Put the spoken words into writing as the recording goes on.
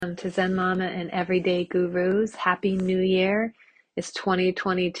To Zen Mama and Everyday Gurus. Happy New Year. It's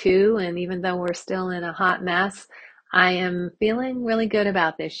 2022, and even though we're still in a hot mess, I am feeling really good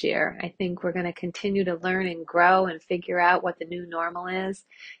about this year. I think we're going to continue to learn and grow and figure out what the new normal is.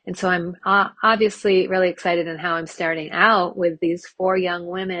 And so I'm obviously really excited in how I'm starting out with these four young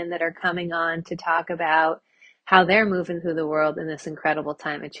women that are coming on to talk about how they're moving through the world in this incredible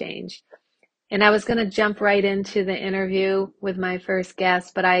time of change. And I was going to jump right into the interview with my first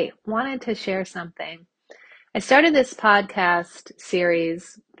guest, but I wanted to share something. I started this podcast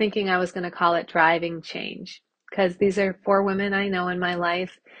series thinking I was going to call it Driving Change, because these are four women I know in my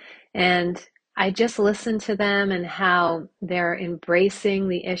life. And I just listen to them and how they're embracing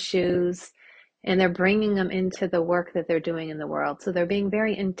the issues and they're bringing them into the work that they're doing in the world. So they're being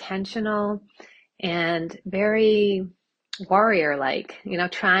very intentional and very warrior like,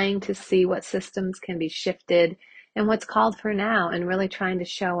 trying to see what systems can be shifted and what's called for now, and really trying to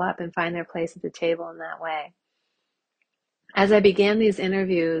show up and find their place at the table in that way. As I began these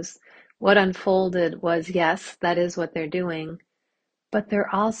interviews, what unfolded was, yes, that is what they're doing, but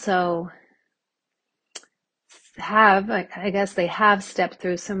they're also I guess they have stepped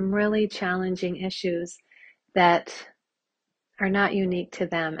through some really challenging issues that are not unique to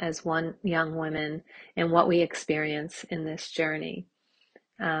them as one young women and what we experience in this journey.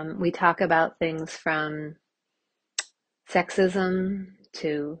 We talk about things from sexism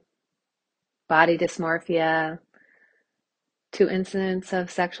to body dysmorphia to incidents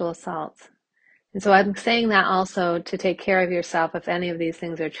of sexual assault. And so I'm saying that also to take care of yourself if any of these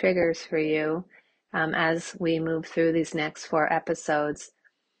things are triggers for you, as we move through these next four episodes.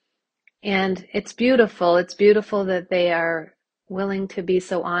 And it's beautiful. It's beautiful that they are willing to be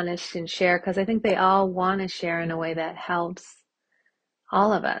so honest and share, because I think they all want to share in a way that helps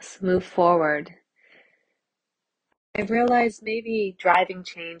all of us move forward. I realized maybe Driving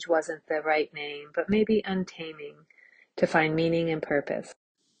Change wasn't the right name, but maybe Untaming, to find meaning and purpose.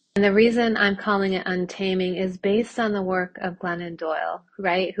 And the reason I'm calling it Untaming is based on the work of Glennon Doyle,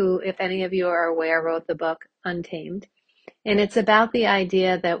 right? Who, if any of you are aware, wrote the book Untamed. And it's about the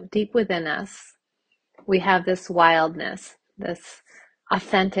idea that deep within us, we have this wildness, this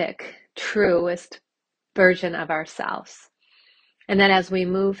authentic, truest version of ourselves. And that as we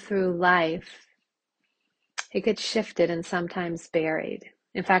move through life, it gets shifted and sometimes buried.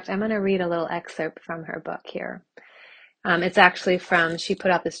 In fact, I'm going to read a little excerpt from her book here. It's actually she put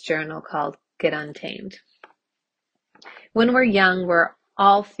out this journal called Get Untamed. When we're young, we're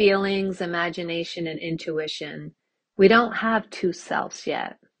all feelings, imagination, and intuition. We don't have two selves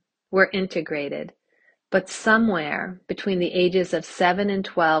yet. We're integrated. But somewhere between the ages of 7 and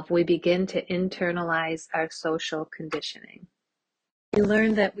 12, we begin to internalize our social conditioning. We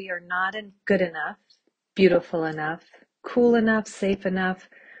learn that we are not good enough, beautiful enough, cool enough, safe enough,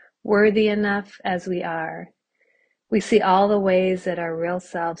 worthy enough as we are. We see all the ways that our real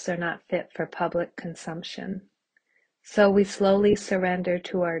selves are not fit for public consumption. So we slowly surrender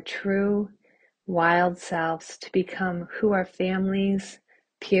to our true, wild selves to become who our families,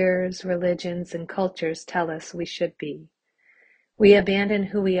 peers, religions, and cultures tell us we should be. We abandon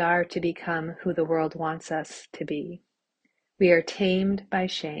who we are to become who the world wants us to be. We are tamed by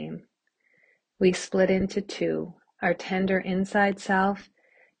shame. We split into two, our tender inside self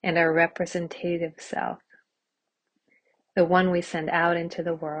and our representative self, the one we send out into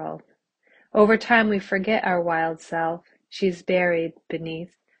the world. Over time, we forget our wild self. She's buried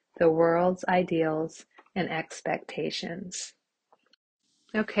beneath the world's ideals and expectations.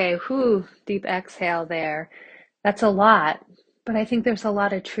 Okay, deep exhale there. That's a lot, but I think there's a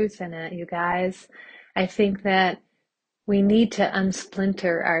lot of truth in it, you guys. I think that we need to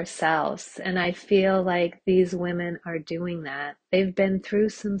unsplinter ourselves, and I feel like these women are doing that. They've been through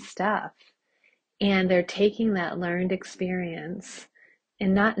some stuff, and they're taking that learned experience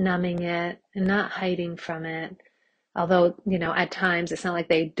and not numbing it and not hiding from it. Although, at times it's not like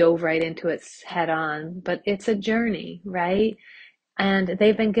they dove right into it head on, but it's a journey, right? And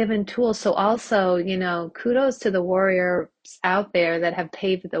they've been given tools. So also, kudos to the warriors out there that have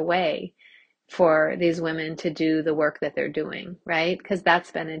paved the way for these women to do the work that they're doing, right? Because that's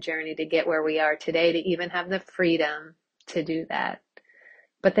been a journey to get where we are today, to even have the freedom to do that.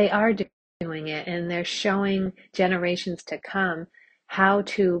 But they are doing it, and they're showing generations to come how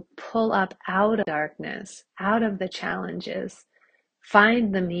to pull up out of darkness, out of the challenges,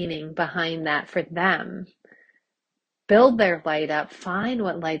 find the meaning behind that for them, build their light up, find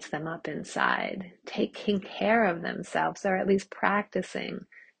what lights them up inside, taking care of themselves, or at least practicing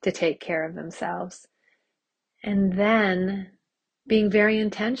to take care of themselves, and then being very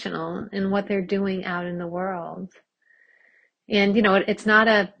intentional in what they're doing out in the world. And, it's not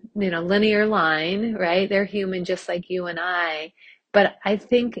a, linear line, right? They're human just like you and I. But I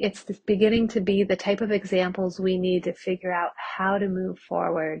think it's beginning to be the type of examples we need to figure out how to move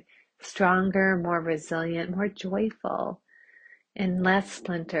forward stronger, more resilient, more joyful, and less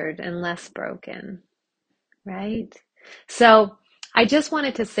splintered and less broken, right? So I just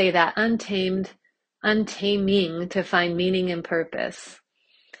wanted to say that untaming to find meaning and purpose.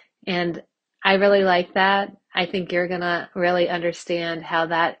 And I really like that. I think you're going to really understand how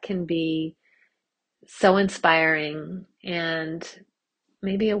that can be so inspiring and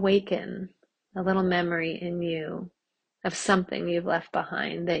maybe awaken a little memory in you of something you've left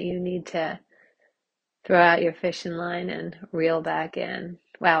behind that you need to throw out your fishing line and reel back in.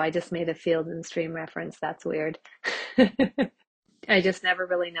 Wow, I just made a Field and Stream reference. That's weird. I just never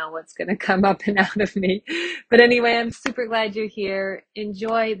really know what's going to come up and out of me. But anyway, I'm super glad you're here.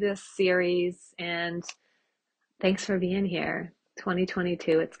 Enjoy this series and thanks for being here.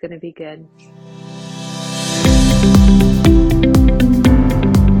 2022, it's going to be good.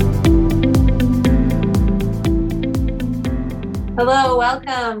 Hello,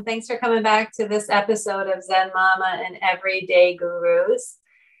 welcome. Thanks for coming back to this episode of Zen Mama and Everyday Gurus.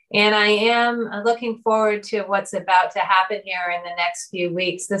 And I am looking forward to what's about to happen here in the next few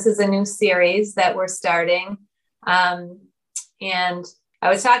weeks. This is a new series that we're starting. And I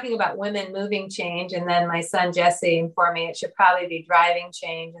was talking about women moving change, and then my son Jesse informed me it should probably be driving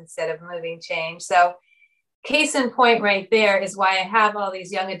change instead of moving change. So case in point right there is why I have all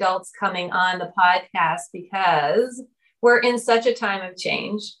these young adults coming on the podcast, because we're in such a time of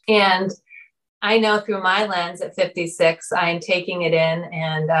change. And I know through my lens at 56, I'm taking it in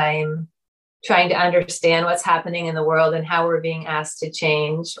and I'm trying to understand what's happening in the world and how we're being asked to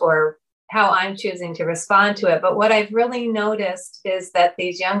change or how I'm choosing to respond to it. But what I've really noticed is that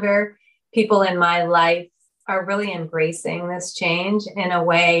these younger people in my life are really embracing this change in a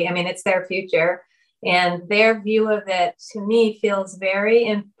way. I mean, it's their future, and their view of it to me feels very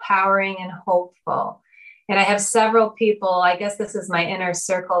empowering and hopeful. And I have several people, I guess this is my inner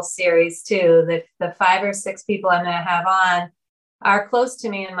circle series too, that the 5 or 6 people I'm going to have on are close to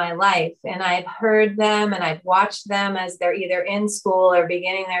me in my life. And I've heard them and I've watched them as they're either in school or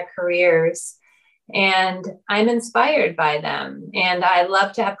beginning their careers. And I'm inspired by them. And I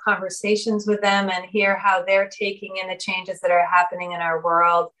love to have conversations with them and hear how they're taking in the changes that are happening in our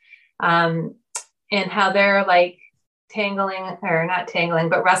world, and how they're like wrestling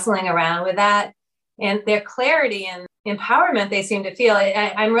around with that. And their clarity and empowerment they seem to feel,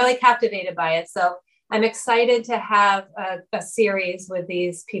 I'm really captivated by it. So I'm excited to have a series with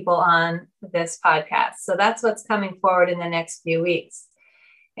these people on this podcast. So that's what's coming forward in the next few weeks.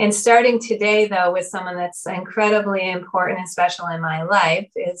 And starting today, though, with someone that's incredibly important and special in my life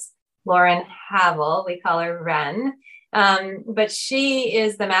is Lauren Havel. We call her Ren. But she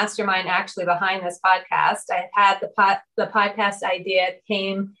is the mastermind actually behind this podcast. I had the podcast idea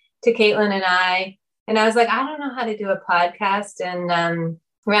came to Caitlin and I was like, I don't know how to do a podcast. And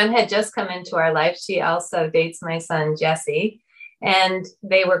Ren had just come into our life. She also dates my son, Jesse, and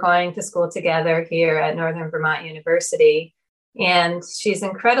they were going to school together here at Northern Vermont University. And she's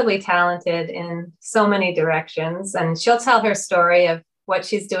incredibly talented in so many directions. And she'll tell her story of what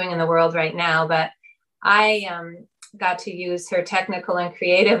she's doing in the world right now. But I got to use her technical and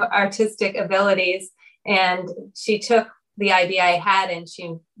creative artistic abilities. And she took the idea I had and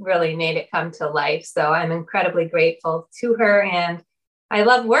she really made it come to life. So I'm incredibly grateful to her. And I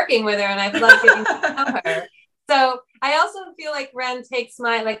love working with her and I've loved getting to know her. So I also feel like Ren takes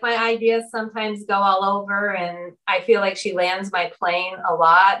my ideas sometimes go all over, and I feel like she lands my plane a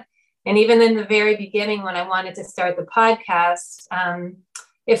lot. And even in the very beginning, when I wanted to start the podcast,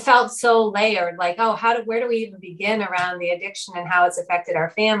 it felt so layered, like, oh, where do we even begin around the addiction and how it's affected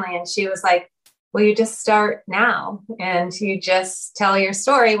our family? And she was like, well, you just start now and you just tell your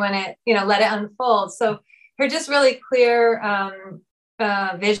story when it, let it unfold. So her just really clear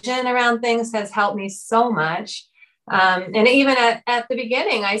vision around things has helped me so much. And even at the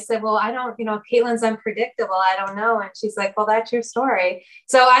beginning, I said, well, I don't, Caitlin's unpredictable. I don't know. And she's like, well, that's your story.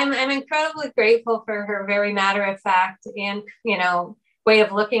 So I'm incredibly grateful for her very matter of fact and, way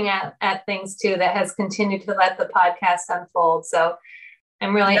of looking at things too, that has continued to let the podcast unfold. So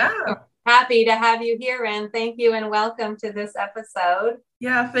I'm really happy to have you here, Ren. Thank you and welcome to this episode.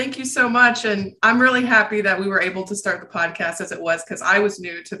 Yeah, thank you so much. And I'm really happy that we were able to start the podcast as it was, because I was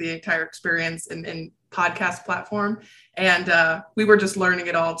new to the entire experience in podcast platform. And we were just learning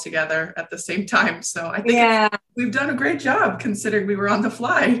it all together at the same time. So I think we've done a great job considering we were on the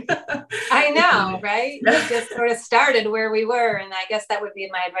fly. I know, right? We just sort of started where we were. And I guess that would be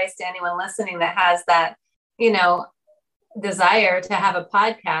my advice to anyone listening that has that, desire to have a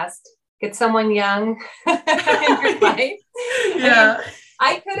podcast, get someone young in your life. Yeah. I mean,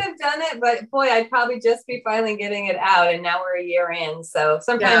 I could have done it, but boy, I'd probably just be finally getting it out. And now we're a year in. So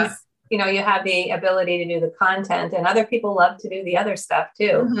sometimes, you have the ability to do the content, and other people love to do the other stuff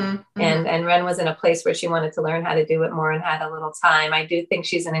too. And Ren was in a place where she wanted to learn how to do it more and had a little time. I do think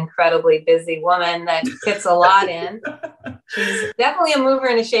she's an incredibly busy woman that fits a lot in. She's definitely a mover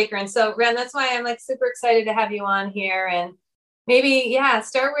and a shaker. And so, Ren, that's why I'm like super excited to have you on here. And maybe,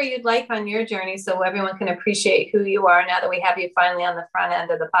 start where you'd like on your journey so everyone can appreciate who you are now that we have you finally on the front end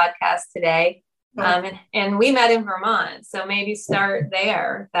of the podcast today. And we met in Vermont. So maybe start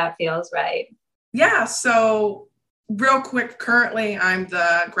there. That feels right. Yeah. So real quick, currently I'm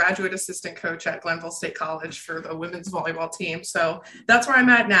the graduate assistant coach at Glenville State College for the women's volleyball team. So that's where I'm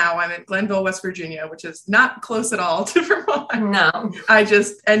at now. I'm in Glenville, West Virginia, which is not close at all to Vermont. No. I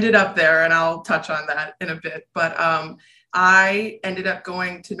just ended up there, and I'll touch on that in a bit. But I ended up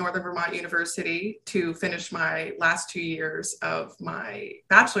going to Northern Vermont University to finish my last 2 years of my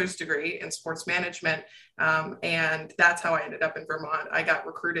bachelor's degree in sports management. And that's how I ended up in Vermont. I got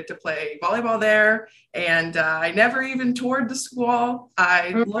recruited to play volleyball there, and I never even toured the school. I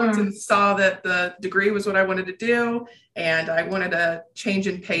looked and saw that the degree was what I wanted to do, and I wanted a change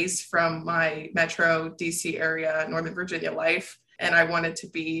in pace from my Metro DC area, Northern Virginia life. And I wanted to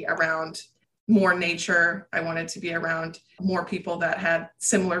be around more nature. I wanted to be around more people that had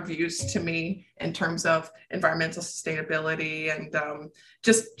similar views to me in terms of environmental sustainability and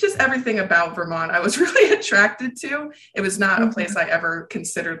just everything about Vermont I was really attracted to. It was not a place I ever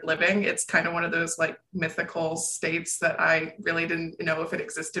considered living. It's kind of one of those like mythical states that I really didn't know if it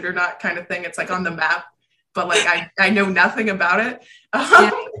existed or not kind of thing. It's like on the map, but like I know nothing about it.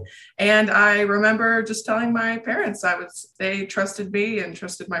 And I remember just telling my parents they trusted me and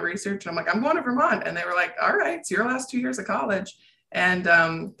trusted my research. I'm like, I'm going to Vermont. And they were like, all right, it's your last 2 years of college. And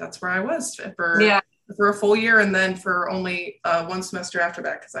that's where I was for a full year. And then for only one semester after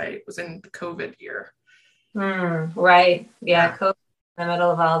that, because I was in the COVID year. Right. Yeah. COVID in the middle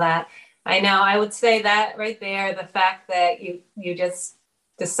of all that. I know. I would say that right there, the fact that you just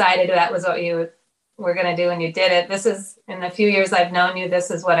decided that was what you we're going to do, and you did it. This is, in the few years I've known you,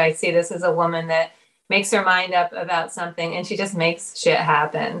 this is what I see. This is a woman that makes her mind up about something, and she just makes shit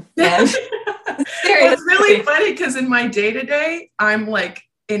happen. And it's really funny because in my day-to-day, I'm like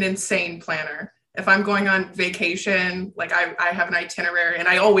an insane planner. If I'm going on vacation, like I have an itinerary, and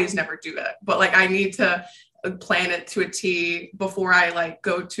I always never do it, but like I need to plan it to a T before I like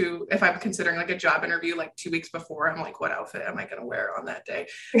go to, if I'm considering like a job interview, like 2 weeks before, I'm like, what outfit am I going to wear on that day?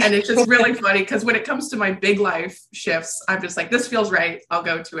 And it's just really funny because when it comes to my big life shifts, I'm just like, this feels right, I'll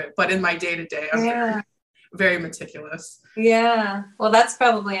go to it. But in my day-to-day, I'm very, very meticulous. Yeah. Well, that's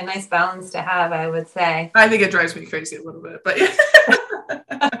probably a nice balance to have, I would say. I think it drives me crazy a little bit, but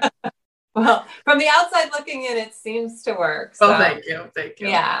well, from the outside looking in, it seems to work. So. Well, thank you.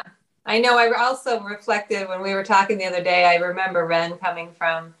 Yeah. I know. I also reflected when we were talking the other day. I remember Ren coming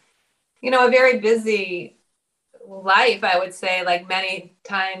from, a very busy life, I would say, like many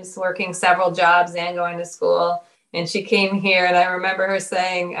times working several jobs and going to school. And she came here, and I remember her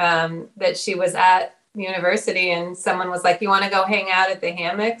saying that she was at university, and someone was like, you want to go hang out at the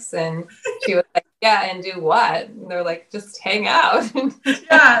hammocks? And she was like, yeah, and do what? And they're like, just hang out.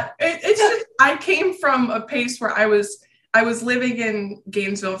 Yeah. It's just, I came from a pace where I was living in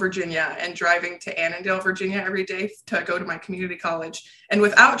Gainesville, Virginia, and driving to Annandale, Virginia every day to go to my community college. And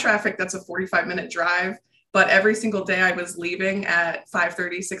without traffic, that's a 45-minute drive. But every single day I was leaving at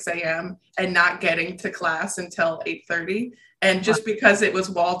 5:30, 6 a.m. and not getting to class until 8:30. And just because it was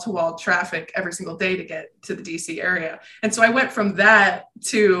wall-to-wall traffic every single day to get to the DC area. And so I went from that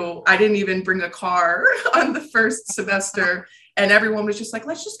to, I didn't even bring a car on the first semester. And everyone was just like,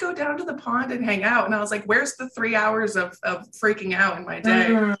 let's just go down to the pond and hang out. And I was like, where's the 3 hours of freaking out in my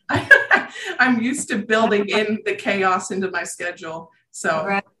day? I'm used to building in the chaos into my schedule. So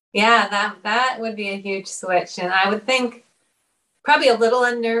right. Yeah, that would be a huge switch. And I would think probably a little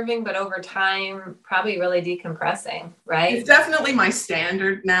unnerving, but over time, probably really decompressing, right? It's definitely my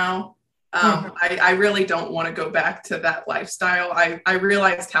standard now. I really don't want to go back to that lifestyle. I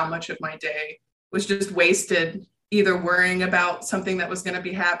realized how much of my day was just wasted either worrying about something that was going to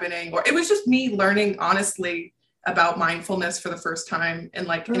be happening, or it was just me learning honestly about mindfulness for the first time in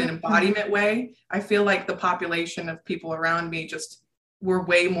like in an embodiment way. I feel like the population of people around me just were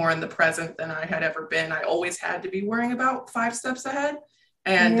way more in the present than I had ever been. I always had to be worrying about 5 steps ahead.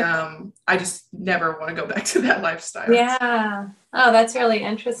 And I just never want to go back to that lifestyle. Yeah. Oh, that's really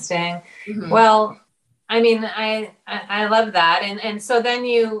interesting. Well, I mean, I love that. And so then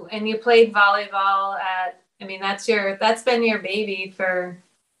you played volleyball I mean, that's been your baby for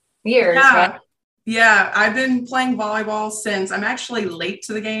years, Yeah. right? Yeah, I've been playing volleyball since I'm actually late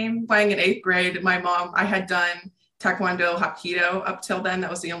to the game, playing in eighth grade. I had done Taekwondo, Hapkido up till then.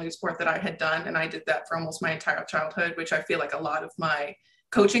 That was the only sport that I had done. And I did that for almost my entire childhood, which I feel like a lot of my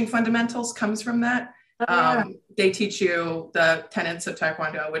coaching fundamentals comes from that. Oh, yeah. They teach you the tenets of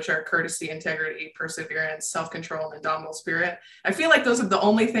Taekwondo, which are courtesy, integrity, perseverance, self-control, and indomitable spirit. I feel like those are the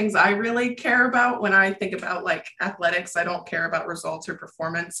only things I really care about when I think about like athletics. I don't care about results or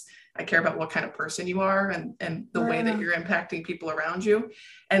performance. I care about what kind of person you are and the way that you're impacting people around you.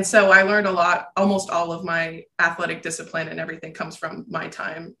 And so I learned a lot. Almost all of my athletic discipline and everything comes from my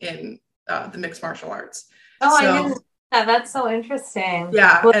time in the mixed martial arts. Oh, I So, didn't know that. That's so interesting.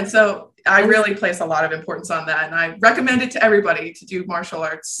 yeah. Well, And so I really place a lot of importance on that. And I recommend it to everybody to do martial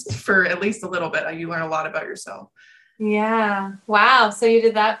arts for at least a little bit. You learn a lot about yourself. yeah. Wow. So you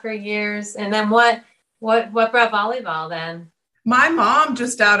did that for years. And then what brought volleyball then? My mom,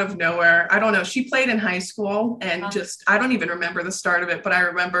 just out of nowhere, I don't know, she played in high school and Oh, I don't even remember the start of it, but I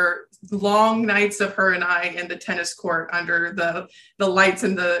remember long nights of her and I in the tennis court under the lights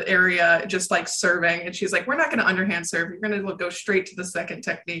in the area, just like serving. And she's like, we're not going to underhand serve. You're going to go straight to the second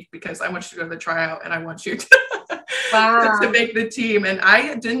technique because I want you to go to the tryout and I want you to, wow. to make the team. And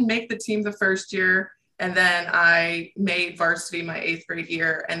I didn't make the team the first year. And then I made varsity my eighth grade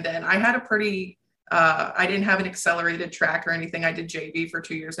year. And then I had I didn't have an accelerated track or anything. I did JV for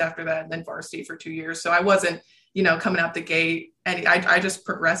 2 years after that and then varsity for 2 years. So I wasn't, coming out the gate, and I just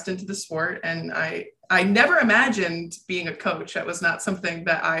progressed into the sport. And I never imagined being a coach. That was not something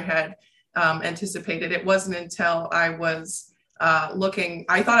that I had anticipated. It wasn't until I was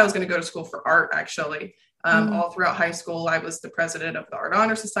I thought I was going to go to school for art, actually. All throughout high school, I was the president of the Art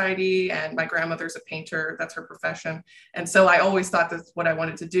Honor Society, and my grandmother's a painter. That's her profession. And so I always thought that's what I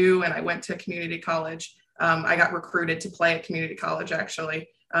wanted to do. And I went to community college. I got recruited to play at community college, actually.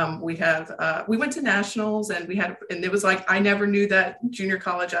 We went to nationals, and and it was like, I never knew that junior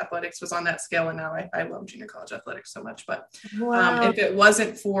college athletics was on that scale. And now I love junior college athletics so much. But Wow. if it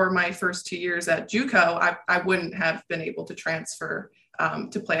wasn't for my first 2 years at JUCO, I wouldn't have been able to transfer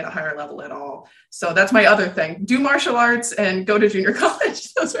to play at a higher level at all. So that's my other thing. Do martial arts and go to junior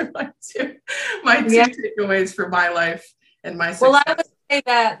college. Those are my two takeaways for my life and my success. Well, I would say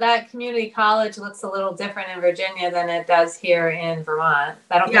that community college looks a little different in Virginia than it does here in Vermont.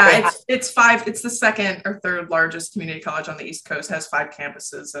 I don't think it's five. It's the second or third largest community college on the East Coast, has 5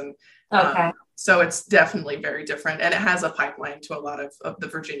 campuses. And okay. So it's definitely very different. And it has a pipeline to a lot of the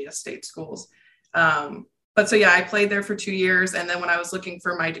Virginia state schools. But so, yeah, I played there for 2 years. And then when I was looking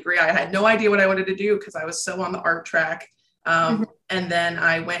for my degree, I had no idea what I wanted to do because I was so on the art track. And then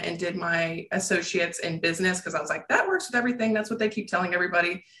I went and did my associates in business because I was like, that works with everything. That's what they keep telling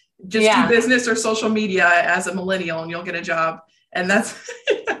everybody. Just do business or social media as a millennial and you'll get a job. And that's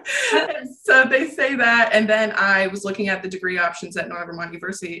so they say that. And then I was looking at the degree options at Northern Vermont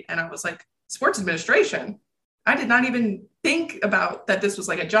University, and I was like, sports administration. I did not even think about that this was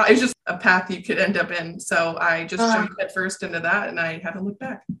like a job. It was just a path you could end up in. So I just jumped head first into that, and I haven't looked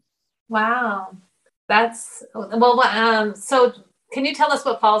back. Wow. That's well. So can you tell us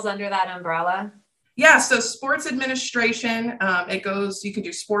what falls under that umbrella? Yeah. So sports administration, you can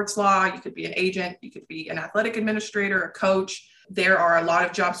do sports law. You could be an agent. You could be an athletic administrator, a coach. There are a lot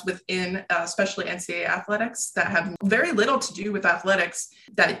of jobs within, especially NCAA athletics, that have very little to do with athletics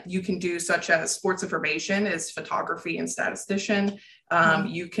that you can do, such as sports information is photography and statistician.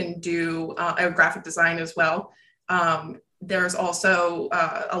 You can do graphic design as well. There's also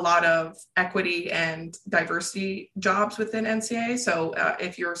a lot of equity and diversity jobs within NCAA. So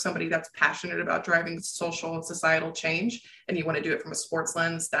if you're somebody that's passionate about driving social and societal change and you want to do it from a sports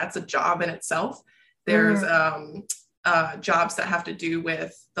lens, that's a job in itself. There's jobs that have to do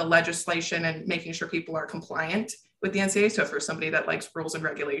with the legislation and making sure people are compliant with the NCAA. So for somebody that likes rules and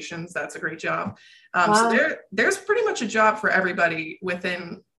regulations, that's a great job. So there's pretty much a job for everybody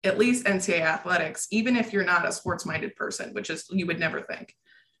within at least NCAA athletics, even if you're not a sports-minded person, which is, you would never think.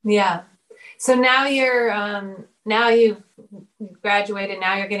 Yeah. So now now you've graduated,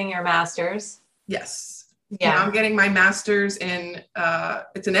 now you're getting your master's. Yes. Yeah. Now I'm getting my master's in,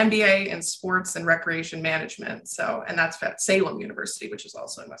 it's an MBA in sports and recreation management. So, and that's at Salem University, which is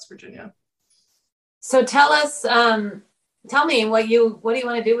also in West Virginia. So tell me what do you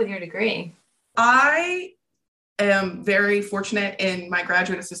want to do with your degree? I am very fortunate in my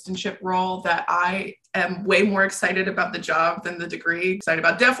graduate assistantship role that I am way more excited about the job than the degree.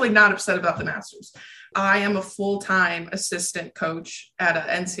 Definitely not upset about the master's. I am a full-time assistant coach at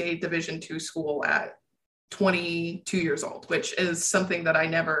an NCAA Division II school at 22 years old, which is something that I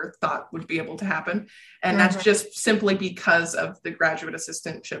never thought would be able to happen. And that's just simply because of the graduate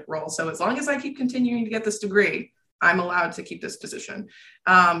assistantship role. So as long as I keep continuing to get this degree, I'm allowed to keep this position.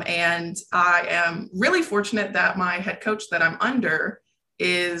 And I am really fortunate that my head coach that I'm under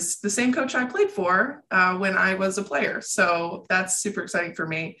is the same coach I played for when I was a player. So that's super exciting for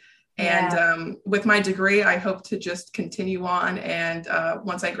me. And with my degree, I hope to just continue on. And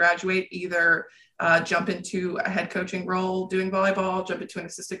once I graduate, either jump into a head coaching role doing volleyball, jump into an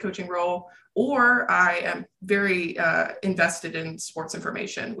assistant coaching role, or I am very invested in sports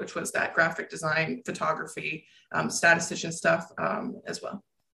information, which was that graphic design, photography, statistician stuff as well.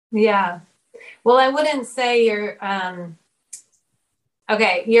 Yeah. Well, I wouldn't say you're,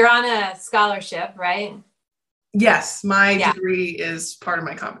 okay, you're on a scholarship, right? Yes, my degree is part of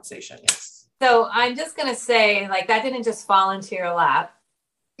my compensation, yes. So I'm just going to say, like, that didn't just fall into your lap.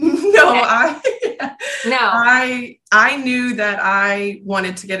 No, No. I knew that I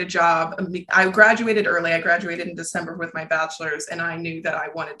wanted to get a job. I graduated early. I graduated in December with my bachelor's, and I knew that I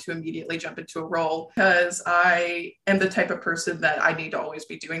wanted to immediately jump into a role because I am the type of person that I need to always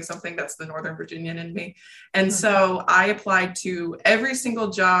be doing something. That's the Northern Virginian in me. And so I applied to every single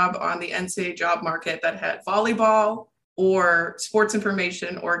job on the NCAA job market that had volleyball or sports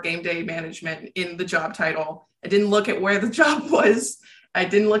information or game day management in the job title. I didn't look at where the job was. I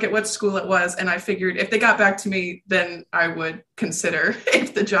didn't look at what school it was. And I figured if they got back to me, then I would consider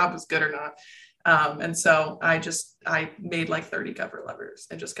if the job was good or not. And so I made like 30 cover letters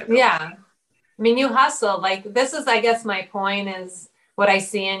and just kept going. Yeah. I mean, you hustle. Like, this is, I guess my point is what I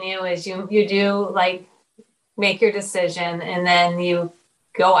see in you is you do like make your decision and then you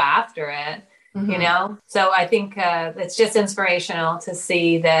go after it, you know? So I think it's just inspirational to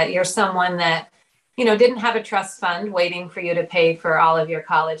see that you're someone that, you know, didn't have a trust fund waiting for you to pay for all of your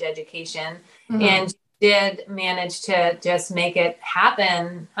college education and did manage to just make it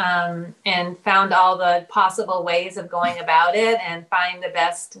happen and found all the possible ways of going about it and find the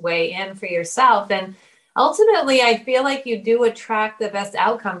best way in for yourself. And ultimately, I feel like you do attract the best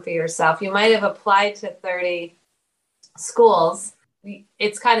outcome for yourself. You might have applied to 30 schools.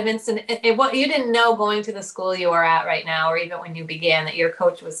 It's kind of instant. What you didn't know going to the school you are at right now, or even when you began, that your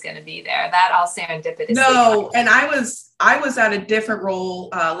coach was going to be there. That all serendipitous. No, and I was at a different role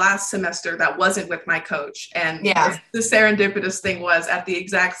last semester that wasn't with my coach, and the serendipitous thing was at the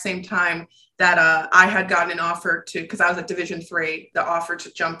exact same time that I had gotten an offer to, because I was at Division III, the offer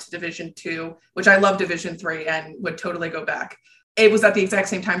to jump to Division II, which I love Division III and would totally go back. It was at the exact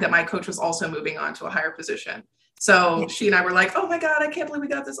same time that my coach was also moving on to a higher position. So she and I were like, oh my God, I can't believe we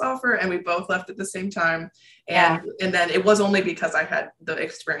got this offer. And we both left at the same time. And then it was only because I had the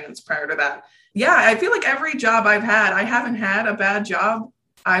experience prior to that. Yeah, I feel like every job I've had, I haven't had a bad job.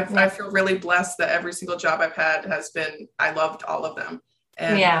 I feel really blessed that every single job I've had has been, I loved all of them.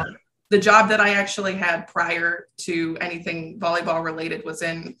 And the job that I actually had prior to anything volleyball related was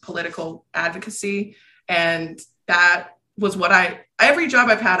in political advocacy. And that was what every job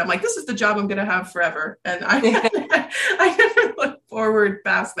I've had, I'm like, this is the job I'm going to have forever. And I never looked forward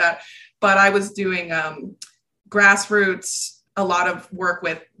past that, but I was doing grassroots, a lot of work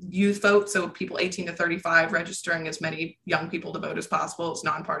with youth vote. So people 18 to 35, registering as many young people to vote as possible. It's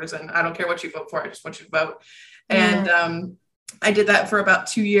nonpartisan. I don't care what you vote for. I just want you to vote. And I did that for about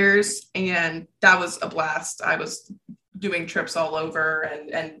 2 years, and that was a blast. I was doing trips all over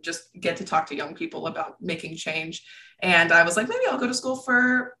and just get to talk to young people about making change. And I was like, maybe I'll go to school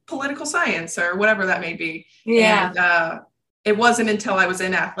for political science or whatever that may be. And it wasn't until I was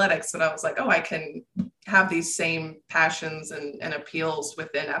in athletics that I was like, oh, I can have these same passions and appeals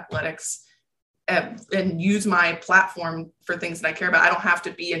within athletics and use my platform for things that I care about. I don't have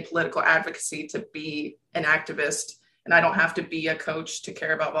to be in political advocacy to be an activist, and I don't have to be a coach to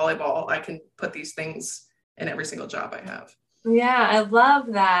care about volleyball. I can put these things in every single job I have. Yeah, I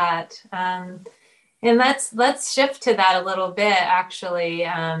love that. And let's shift to that a little bit, actually,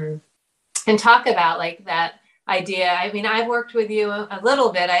 and talk about like that idea. I mean, I've worked with you a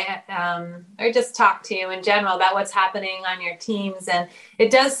little bit. I just talked to you in general about what's happening on your teams, and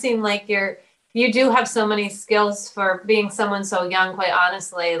it does seem like you do have so many skills for being someone so young. Quite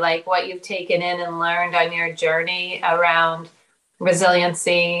honestly, like what you've taken in and learned on your journey around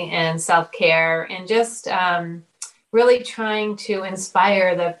resiliency and self-care, and just really trying to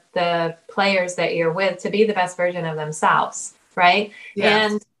inspire the players that you're with to be the best version of themselves, right?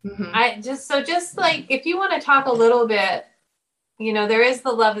 Yes. And I just like, if you want to talk a little bit, you know, there is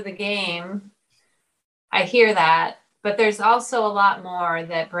the love of the game. I hear that, but there's also a lot more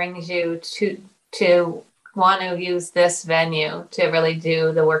that brings you to want to use this venue to really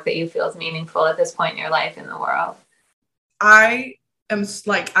do the work that you feel is meaningful at this point in your life in the world? I am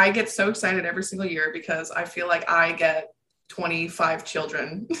like, I get so excited every single year because I feel like I get 25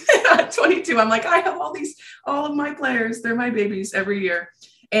 children. 22. I'm like, I have all of my players. They're my babies every year.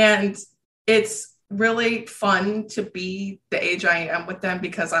 And it's really fun to be the age I am with them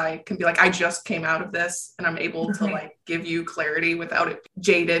because I can be like, I just came out of this and I'm able to like give you clarity without it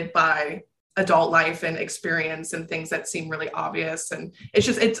jaded by adult life and experience and things that seem really obvious. And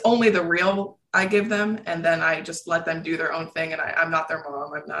it's only the real I give them. And then I just let them do their own thing. And I'm not their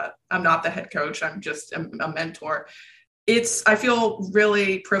mom. I'm not the head coach. I'm just a mentor. I feel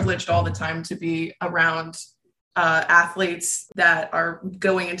really privileged all the time to be around athletes that are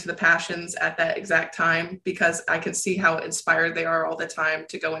going into the passions at that exact time, because I can see how inspired they are all the time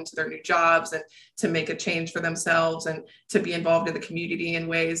to go into their new jobs and to make a change for themselves and to be involved in the community in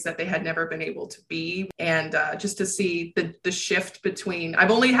ways that they had never been able to be. And just to see the shift between,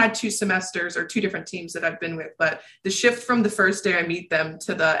 I've only had 2 semesters or 2 different teams that I've been with, but the shift from the first day I meet them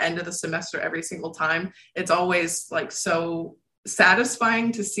to the end of the semester every single time, it's always like so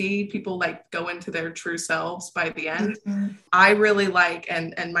satisfying to see people like go into their true selves by the end. I really like,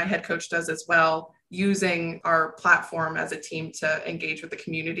 and my head coach does as well, using our platform as a team to engage with the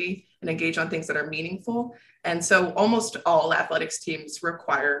community and engage on things that are meaningful. And so almost all athletics teams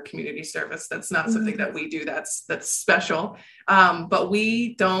require community service. That's not something that we do that's special. But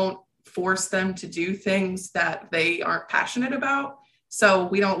we don't force them to do things that they aren't passionate about. So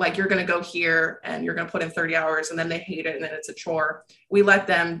we don't like, you're going to go here and you're going to put in 30 hours and then they hate it and then it's a chore. We let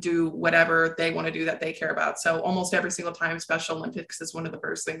them do whatever they want to do that they care about. So almost every single time, Special Olympics is one of the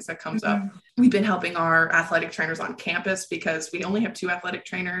first things that comes up. We've been helping our athletic trainers on campus because we only have 2 athletic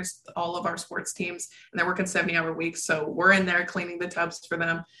trainers, all of our sports teams, and they're working 70-hour weeks. So we're in there cleaning the tubs for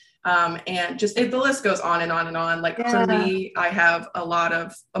them. And just the list goes on and on and on. Like for me, I have a lot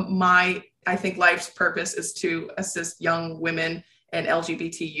of I think life's purpose is to assist young women and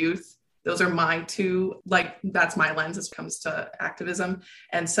LGBT youth. Those are my 2, like that's my lens as it comes to activism.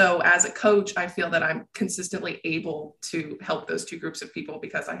 And so as a coach, I feel that I'm consistently able to help those 2 groups of people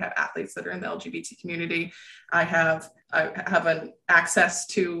because I have athletes that are in the LGBT community. I have an access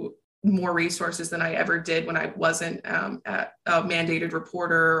to more resources than I ever did when I wasn't a mandated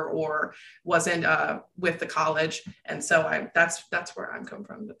reporter or wasn't with the college. And so that's where I'm coming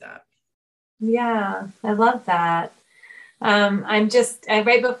from with that. Yeah, I love that.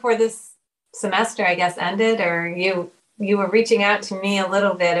 Right before this semester, I guess, ended, or you were reaching out to me a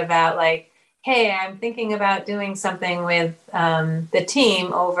little bit about like, hey, I'm thinking about doing something with the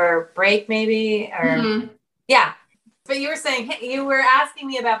team over break maybe, or yeah. But you were saying, hey, you were asking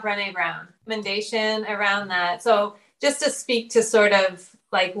me about Brené Brown, recommendation around that. So just to speak to sort of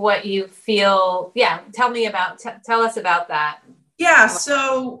like what you feel, tell us about that. Yeah,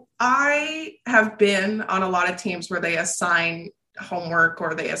 so I have been on a lot of teams where they assign homework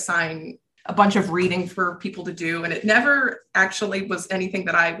or they assign a bunch of reading for people to do. And it never actually was anything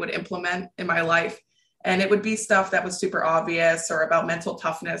that I would implement in my life. And it would be stuff that was super obvious or about mental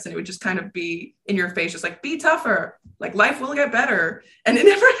toughness. And it would just kind of be in your face, just like, be tougher, like life will get better. And it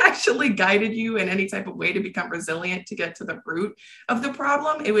never actually guided you in any type of way to become resilient, to get to the root of the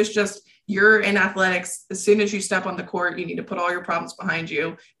problem. It was just, you're in athletics. As soon as you step on the court, you need to put all your problems behind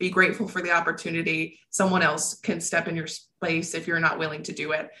you, be grateful for the opportunity. Someone else can step in your place if you're not willing to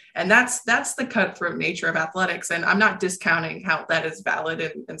do it. And that's the cutthroat nature of athletics. And I'm not discounting how that is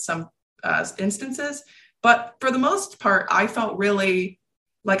valid in some instances, but for the most part, I felt really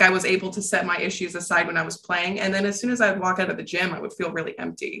like I was able to set my issues aside when I was playing. And then as soon as I'd walk out of the gym, I would feel really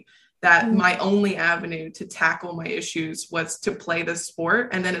empty, that my only avenue to tackle my issues was to play this sport.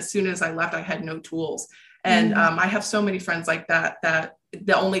 And then as soon as I left, I had no tools. And I have so many friends like that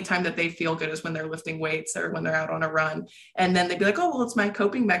the only time that they feel good is when they're lifting weights or when they're out on a run. And then they'd be like, oh, well, it's my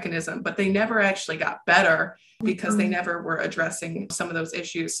coping mechanism, but they never actually got better because they never were addressing some of those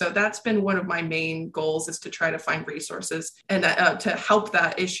issues. So that's been one of my main goals, is to try to find resources and to help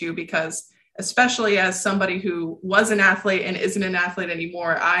that issue, because especially as somebody who was an athlete and isn't an athlete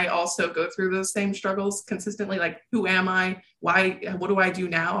anymore, I also go through those same struggles consistently. Like, who am I? Why? What do I do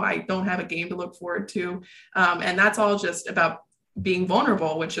now? I don't have a game to look forward to. And that's all just about being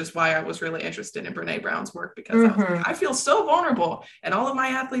vulnerable, which is why I was really interested in Brené Brown's work, because I was like, I feel so vulnerable, and all of my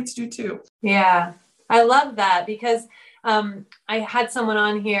athletes do too. Yeah, I love that, because I had someone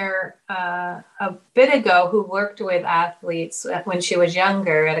on here a bit ago who worked with athletes when she was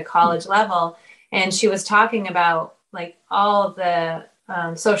younger at a college level. And she was talking about like all of the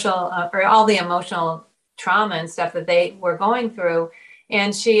social or all the emotional trauma and stuff that they were going through.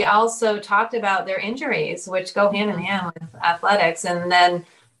 And she also talked about their injuries, which go hand in hand with athletics, and then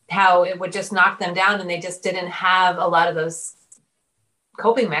how it would just knock them down and they just didn't have a lot of those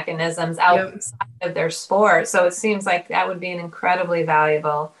coping mechanisms outside of their sport. So it seems like that would be an incredibly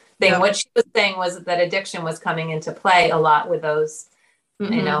valuable thing. What she was saying was that addiction was coming into play a lot with those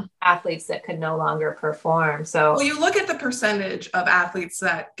athletes that could no longer perform. So well, you look at the percentage of athletes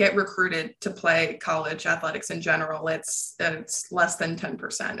that get recruited to play college athletics in general, it's less than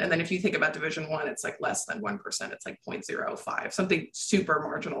 10%. And then if you think about Division I, it's like less than 1%. It's like 0.05, something super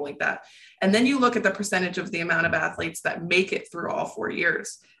marginal like that. And then you look at the percentage of the amount of athletes that make it through all 4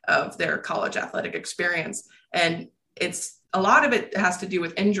 years of their college athletic experience. And a lot of it has to do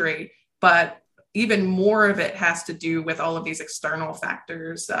with injury, but even more of it has to do with all of these external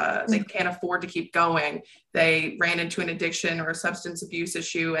factors. They can't afford to keep going. They ran into an addiction or a substance abuse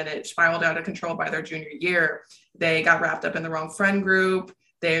issue and it spiraled out of control by their junior year. They got wrapped up in the wrong friend group.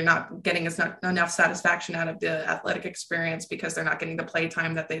 They're not getting enough satisfaction out of the athletic experience because they're not getting the play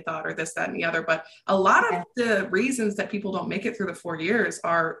time that they thought, or this, that, and the other. But a lot of the reasons that people don't make it through the 4 years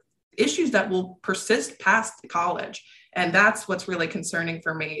are issues that will persist past college. And that's what's really concerning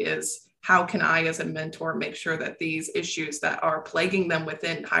for me is, how can I, as a mentor, make sure that these issues that are plaguing them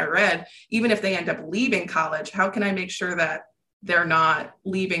within higher ed, even if they end up leaving college, how can I make sure that they're not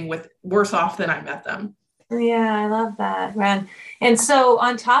leaving with worse off than I met them? Yeah, I love that, Ren. And so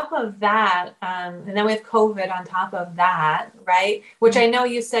on top of that, and then with COVID on top of that, right, which I know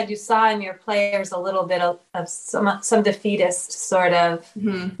you said you saw in your players a little bit of some defeatist sort of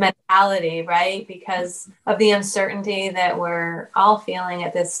mentality, right, because of the uncertainty that we're all feeling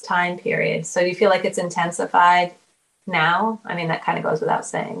at this time period. So do you feel like it's intensified now? I mean, that kind of goes without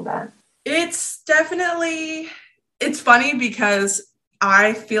saying, but. It's funny because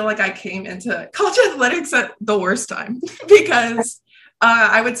I feel like I came into college athletics at the worst time because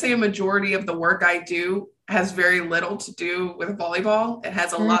I would say a majority of the work I do has very little to do with volleyball. It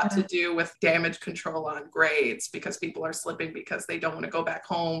has a lot to do with damage control on grades because people are slipping because they don't want to go back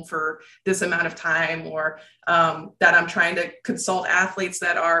home for this amount of time, or that I'm trying to consult athletes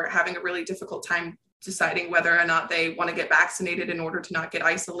that are having a really difficult time deciding whether or not they want to get vaccinated in order to not get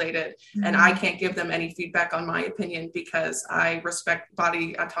isolated. And I can't give them any feedback on my opinion because I respect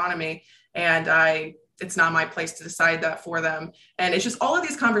body autonomy and it's not my place to decide that for them. And it's just all of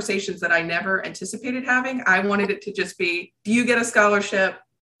these conversations that I never anticipated having. I wanted it to just be, do you get a scholarship?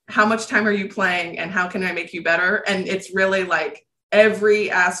 How much time are you playing? And how can I make you better? And it's really like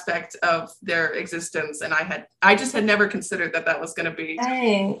every aspect of their existence. And I just had never considered that was going to be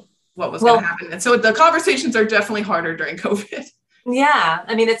what was going to happen. And so the conversations are definitely harder during COVID. Yeah.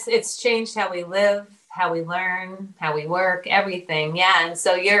 I mean, it's changed how we live, how we learn, how we work, everything. Yeah. And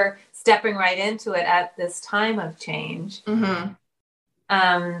so you're stepping right into it at this time of change, which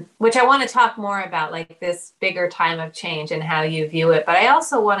I want to talk more about, like this bigger time of change and how you view it. But I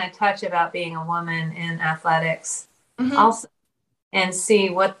also want to touch about being a woman in athletics also, and see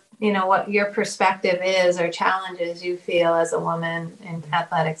what your perspective is or challenges you feel as a woman in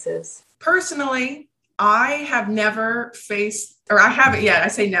athletics is. Personally, I have never faced, or I haven't yet, I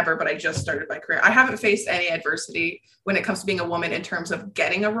say never, but I just started my career. I haven't faced any adversity when it comes to being a woman in terms of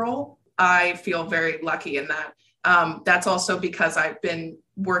getting a role. I feel very lucky in that. That's also because I've been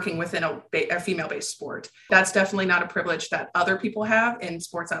working within a female-based sport. That's definitely not a privilege that other people have in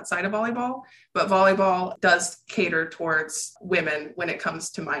sports outside of volleyball, but volleyball does cater towards women when it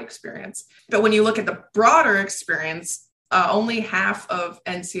comes to my experience. But when you look at the broader experience, only half of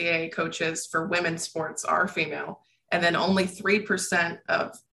NCAA coaches for women's sports are female, and then only 3%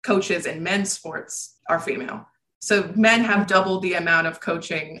 of coaches in men's sports are female. So men have double the amount of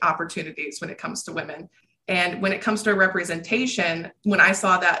coaching opportunities when it comes to women. And when it comes to representation, when I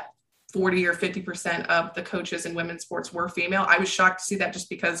saw that 40 or 50% of the coaches in women's sports were female, I was shocked to see that just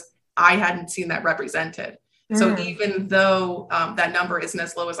because I hadn't seen that represented. So even though that number isn't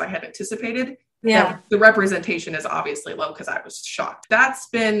as low as I had anticipated, the representation is obviously low because I was shocked. That's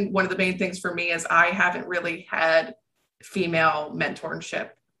been one of the main things for me is I haven't really had female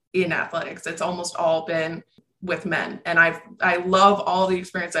mentorship in athletics. It's almost all been with men. And I love all the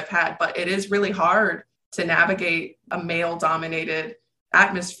experience I've had, but it is really hard to navigate a male-dominated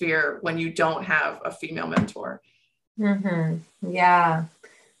atmosphere when you don't have a female mentor. Yeah,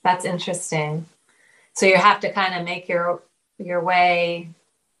 that's interesting. So you have to kind of make your way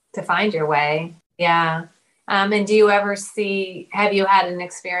to find your way. Yeah. And do you ever have you had an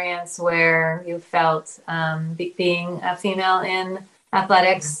experience where you felt being a female in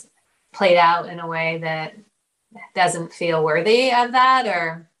athletics played out in a way that doesn't feel worthy of that?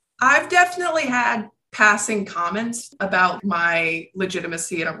 Or I've definitely had passing comments about my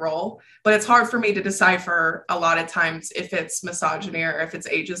legitimacy in a role, but it's hard for me to decipher a lot of times if it's misogyny or if it's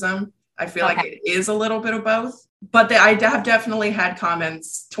ageism. I feel like it is a little bit of both, but I have definitely had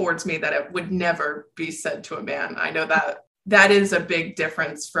comments towards me that it would never be said to a man. I know that is a big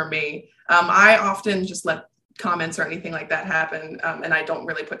difference for me. I often just let comments or anything like that happen, and I don't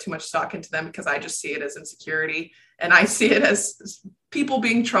really put too much stock into them because I just see it as insecurity, and I see it as people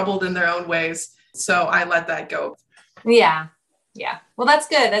being troubled in their own ways. So I let that go. Yeah. Well, that's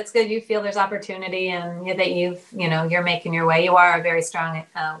good. That's good. You feel there's opportunity and that you're making your way. You are a very strong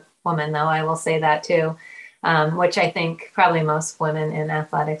woman, though. I will say that too, which I think probably most women in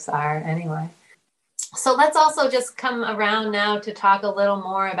athletics are anyway. So let's also just come around now to talk a little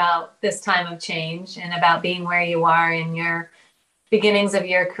more about this time of change and about being where you are in your beginnings of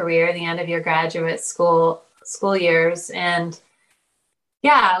your career, the end of your graduate school years, and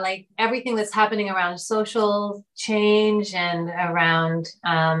like everything that's happening around social change and around,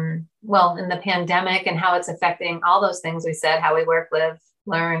 in the pandemic and how it's affecting all those things we said, how we work, live,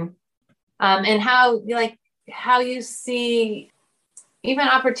 learn, and how you see even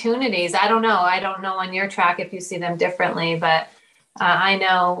opportunities. I don't know on your track if you see them differently, but I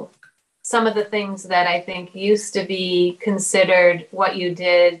know some of the things that I think used to be considered what you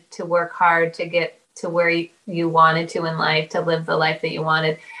did to work hard to get to where you wanted to in life, to live the life that you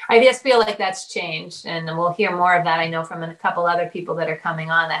wanted. I just feel like that's changed, and we'll hear more of that, I know, from a couple other people that are coming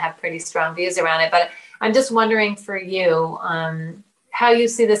on that have pretty strong views around it. But I'm just wondering for you, how you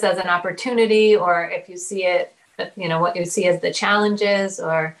see this as an opportunity, or if you see it, what you see as the challenges,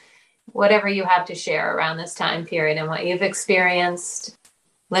 or whatever you have to share around this time period and what you've experienced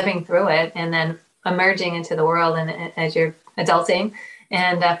living through it and then emerging into the world and as you're adulting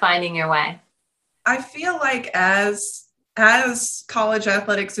and finding your way. I feel like as college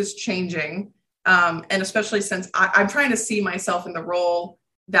athletics is changing, and especially since I'm trying to see myself in the role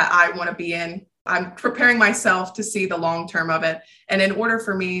that I want to be in, I'm preparing myself to see the long term of it. And in order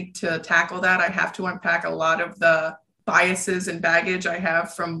for me to tackle that, I have to unpack a lot of the biases and baggage I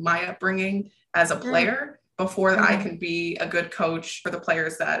have from my upbringing as a player before I can be a good coach for the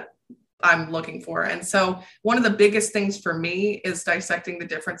players that I'm looking for. And so one of the biggest things for me is dissecting the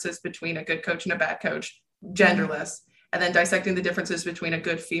differences between a good coach and a bad coach, genderless, and then dissecting the differences between a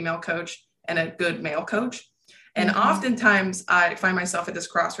good female coach and a good male coach. And oftentimes I find myself at this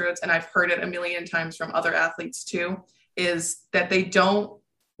crossroads, and I've heard it a million times from other athletes too, is that they don't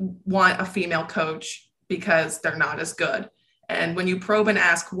want a female coach because they're not as good. And when you probe and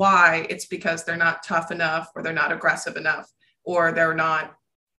ask why, it's because they're not tough enough, or they're not aggressive enough, or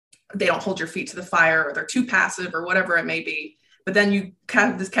they don't hold your feet to the fire, or they're too passive, or whatever it may be. But then you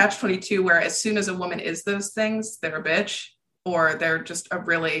have this catch-22 where as soon as a woman is those things, they're a bitch, or they're just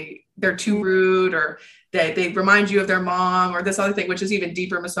they're too rude, or they remind you of their mom, or this other thing, which is even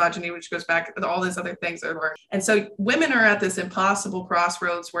deeper misogyny, which goes back to all these other things. And so women are at this impossible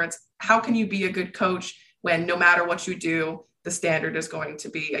crossroads where it's, how can you be a good coach when no matter what you do, the standard is going to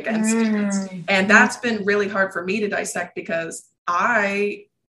be against you? And that's been really hard for me to dissect, because I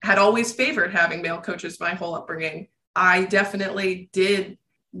had always favored having male coaches my whole upbringing. I definitely did,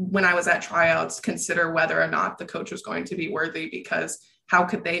 when I was at tryouts, consider whether or not the coach was going to be worthy, because how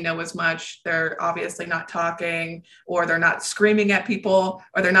could they know as much? They're obviously not talking, or they're not screaming at people,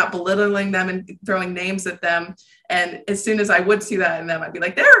 or they're not belittling them and throwing names at them. And as soon as I would see that in them, I'd be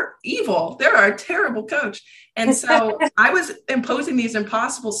like, they're evil. They're a terrible coach. And so I was imposing these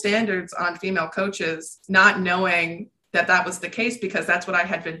impossible standards on female coaches, not knowing that was the case, because that's what I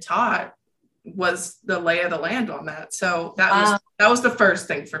had been taught was the lay of the land on that. So that was the first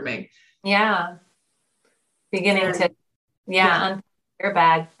thing for me. Yeah. Beginning to unpack your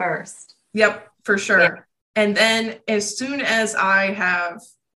bag first. Yep, for sure. Yeah. And then as soon as I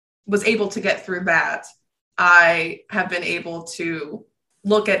was able to get through that, I have been able to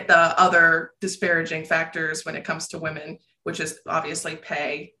look at the other disparaging factors when it comes to women, which is obviously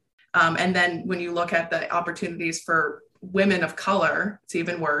pay. And then when you look at the opportunities for women of color, it's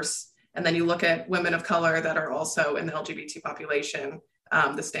even worse. And then you look at women of color that are also in the LGBT population,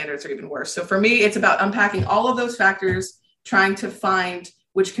 the standards are even worse. So for me, it's about unpacking all of those factors, trying to find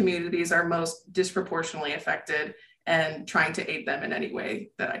which communities are most disproportionately affected, and trying to aid them in any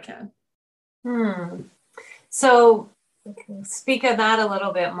way that I can. So speak of that a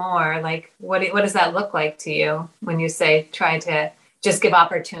little bit more. Like, what does that look like to you when you say try to just give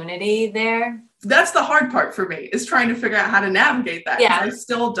opportunity there? That's the hard part for me, is trying to figure out how to navigate that. Yeah. I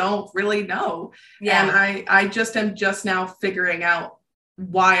still don't really know. Yeah. And I just am just now figuring out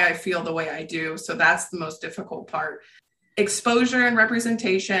why I feel the way I do. So that's the most difficult part. exposure and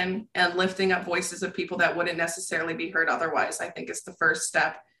representation and lifting up voices of people that wouldn't necessarily be heard otherwise, I think is the first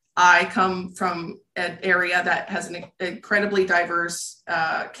step. I come from an area that has an incredibly diverse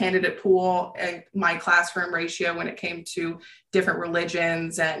candidate pool, and my classroom ratio when it came to different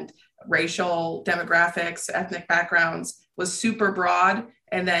religions and racial demographics, ethnic backgrounds was super broad.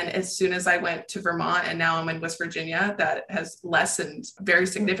 And then as soon as I went to Vermont, and now I'm in West Virginia, that has lessened very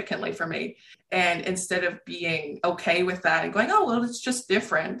significantly for me. And instead of being okay with that and going, oh, well, it's just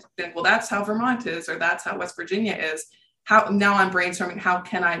different, then, well, that's how Vermont is, or that's how West Virginia is. Now I'm brainstorming, how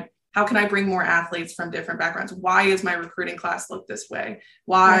can I bring more athletes from different backgrounds? Why is my recruiting class look this way?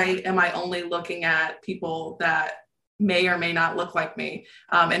 Why am I only looking at people that may or may not look like me?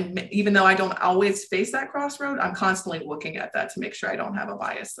 And even though I don't always face that crossroad, I'm constantly looking at that to make sure I don't have a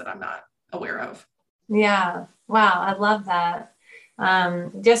bias that I'm not aware of. Yeah. Wow. I love that.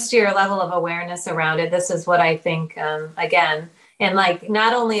 Just your level of awareness around it. This is what I think, again, and like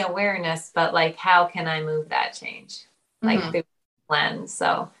not only awareness, but like, how can I move that change? Like through lens.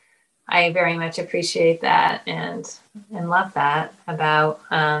 So I very much appreciate that and love that about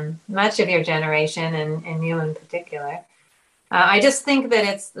much of your generation and you in particular. I just think that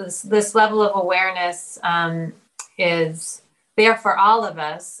it's this level of awareness is there for all of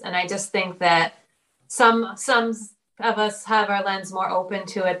us. And I just think that some of us have our lens more open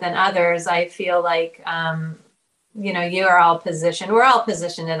to it than others. I feel like, we're all positioned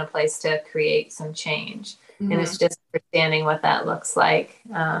in a place to create some change. And it's just understanding what that looks like.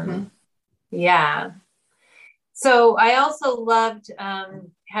 Yeah. So I also loved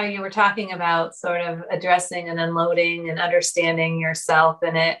how you were talking about sort of addressing and unloading and understanding yourself.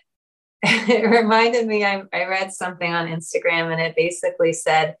 And it reminded me, I read something on Instagram and it basically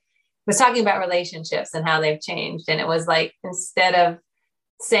was talking about relationships and how they've changed. And it was like, instead of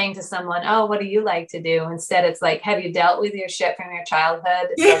saying to someone, oh, what do you like to do? Instead, it's like, have you dealt with your shit from your childhood?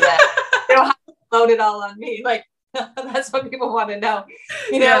 So that you don't have to load it all on me. Like, that's what people want to know,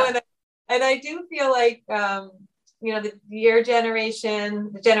 know? And I do feel like, your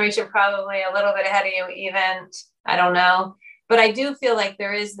generation, the generation probably a little bit ahead of you, even, I don't know. But I do feel like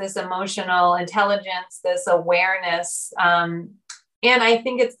there is this emotional intelligence, this awareness. And I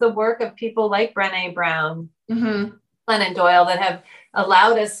think it's the work of people like Brené Brown, Glennon Doyle, that have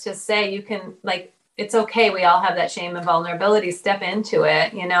allowed us to say, you can, like, it's okay. We all have that shame and vulnerability. Step into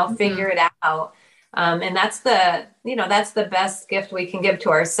it, figure it out. And that's the best gift we can give to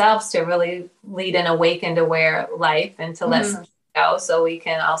ourselves, to really lead an awakened, aware life, and to let some go, so we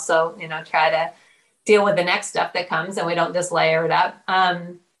can also, try to deal with the next stuff that comes and we don't just layer it up.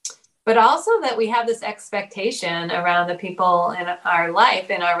 But also that we have this expectation around the people in our life,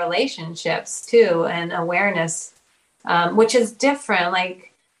 in our relationships too, and awareness, which is different. Like,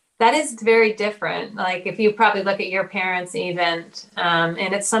 that is very different. Like, if you probably look at your parents even,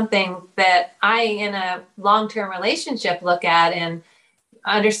 and it's something that I, in a long-term relationship, look at and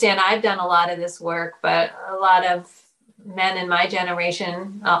understand. I've done a lot of this work, but a lot of men in my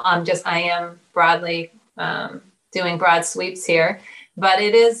generation, I am broadly doing broad sweeps here, but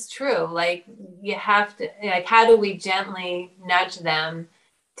it is true. Like, you have to, like, how do we gently nudge them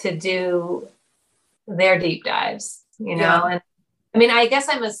to do their deep dives, And I mean, I guess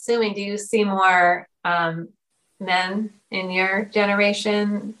I'm assuming, do you see more men in your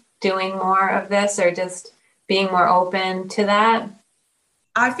generation doing more of this, or just being more open to that?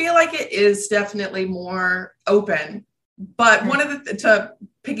 I feel like it is definitely more open. But to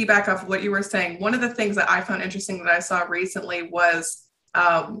piggyback off what you were saying, one of the things that I found interesting that I saw recently was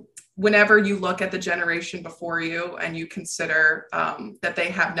whenever you look at the generation before you and you consider that they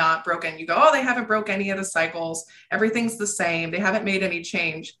have not broken, you go, oh, they haven't broke any of the cycles. Everything's the same. They haven't made any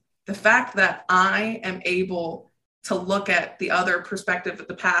change. The fact that I am able to look at the other perspective of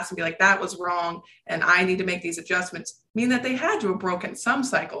the past and be like, that was wrong, and I need to make these adjustments, mean that they had to have broken some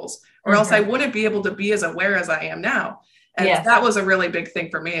cycles, or else I wouldn't be able to be as aware as I am now. And that was a really big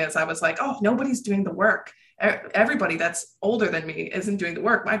thing for me, as I was like, oh, nobody's doing the work. Everybody that's older than me isn't doing the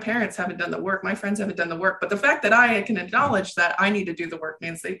work. My parents haven't done the work. My friends haven't done the work. But the fact that I can acknowledge that I need to do the work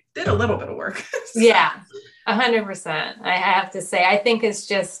means they did a little bit of work. Yeah, 100%. I have to say, I think it's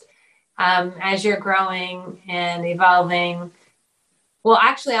just, as you're growing and evolving, well,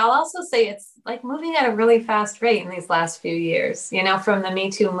 actually, I'll also say it's like moving at a really fast rate in these last few years, from the Me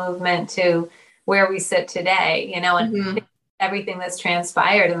Too movement to where we sit today, and everything that's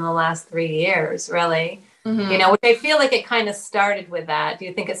transpired in the last 3 years, really. Which I feel like it kind of started with that. Do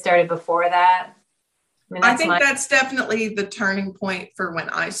you think it started before that? I think that's definitely the turning point for when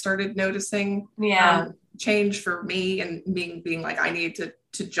I started noticing change for me, and being like, I need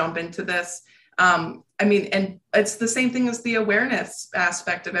to jump into this. I mean, and it's the same thing as the awareness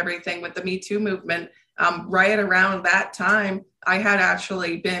aspect of everything with the Me Too movement. Right around that time, I had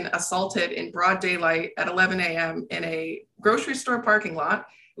actually been assaulted in broad daylight at 11 a.m. in a grocery store parking lot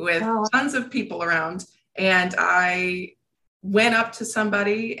with tons of people around. And I went up to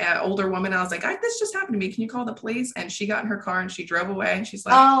somebody, an older woman. I was like, this just happened to me. Can you call the police? And she got in her car and she drove away. And she's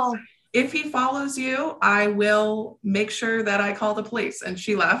like, if he follows you, I will make sure that I call the police. And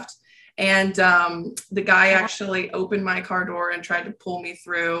she left. And the guy actually opened my car door and tried to pull me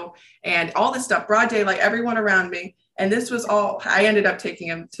through and all this stuff, broad daylight, everyone around me. And this was all, I ended up taking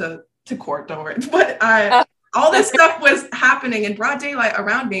him to court, don't worry. But all this stuff was happening in broad daylight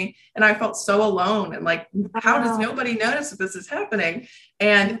around me. And I felt so alone and like, how does nobody notice that this is happening?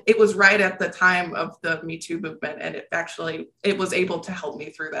 And it was right at the time of the Me Too movement. And it was able to help me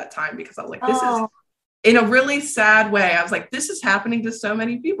through that time because I was like, this is in a really sad way. I was like, this is happening to so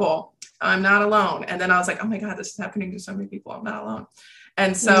many people. I'm not alone. And then I was like, oh my God, this is happening to so many people. I'm not alone.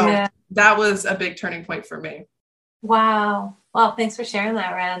 And so that was a big turning point for me. Wow. Well, thanks for sharing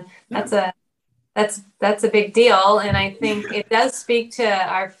that, Ren. That's a big deal. And I think it does speak to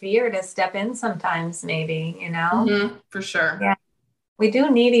our fear to step in sometimes, maybe, For sure. Yeah. We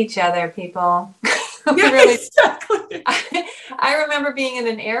do need each other, people. Exactly. I remember being in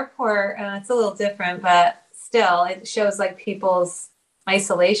an airport, it's a little different, but still it shows like people's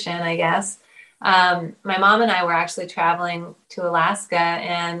isolation, I guess. My mom and I were actually traveling to Alaska,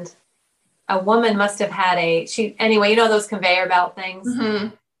 and a woman must have had those conveyor belt things.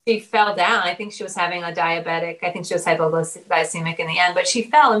 Mm-hmm. She fell down. I think she was having a diabetic. I think she was hypoglycemic in the end, but she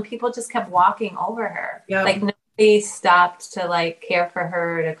fell and people just kept walking over her. Yep. Like nobody stopped to like care for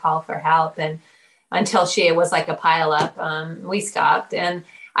her, to call for help. And until it was like a pile up, we stopped. And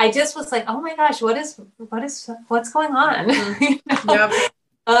I just was like, oh my gosh, what's going on? Yep.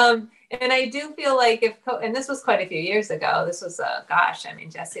 And I do feel like and this was quite a few years ago. This was,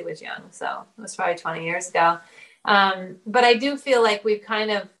 Jesse was young, so it was probably 20 years ago. But I do feel like we've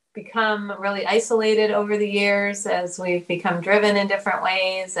kind of become really isolated over the years as we've become driven in different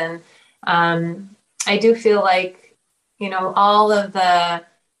ways. And I do feel like, all of the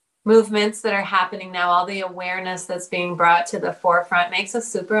movements that are happening now, all the awareness that's being brought to the forefront makes us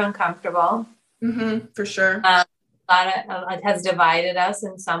super uncomfortable. Mm-hmm, for sure. It has divided us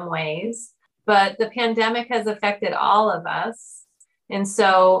in some ways, but the pandemic has affected all of us. And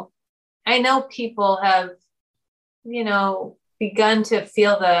so I know people have, begun to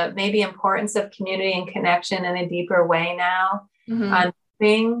feel the maybe importance of community and connection in a deeper way now. Mm-hmm.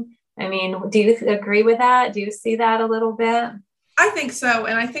 Do you agree with that? Do you see that a little bit? I think so.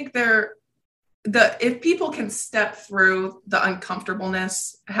 And I think if people can step through the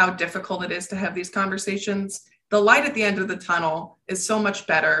uncomfortableness, how difficult it is to have these conversations, the light at the end of the tunnel is so much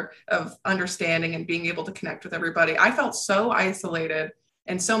better of understanding and being able to connect with everybody. I felt so isolated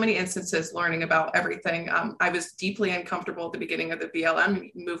in so many instances learning about everything. I was deeply uncomfortable at the beginning of the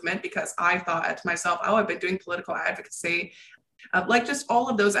BLM movement because I thought to myself, I've been doing political advocacy. Like just all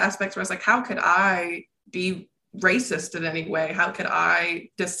of those aspects where I was like, how could I be racist in any way? How could I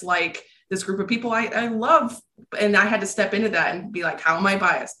dislike this group of people I love? And I had to step into that and be like, how am I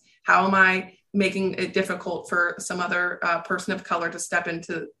biased? How am I making it difficult for some other person of color to step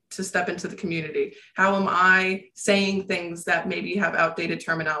into the community? How am I saying things that maybe have outdated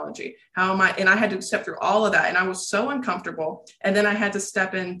terminology? And I had to step through all of that. And I was so uncomfortable. And then I had to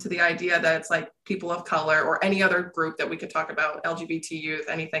step into the idea that it's like people of color or any other group that we could talk about, LGBT youth,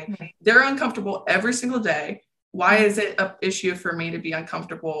 anything. Mm-hmm. They're uncomfortable every single day. Why is it an issue for me to be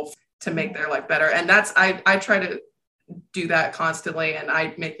uncomfortable to make their life better? And I try to do that constantly, and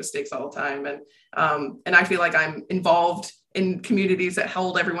I make mistakes all the time. And I feel like I'm involved in communities that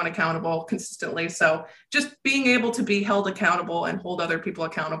hold everyone accountable consistently. So just being able to be held accountable and hold other people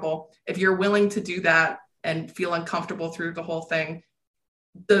accountable, if you're willing to do that and feel uncomfortable through the whole thing,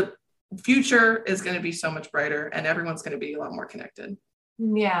 the future is going to be so much brighter and everyone's going to be a lot more connected.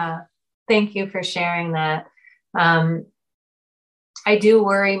 Yeah. Thank you for sharing that. I do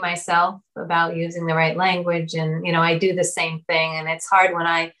worry myself about using the right language, and, I do the same thing. And it's hard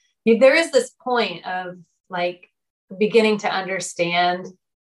when there is this point of like beginning to understand.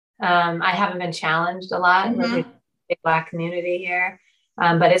 I haven't been challenged a lot with the Black community here,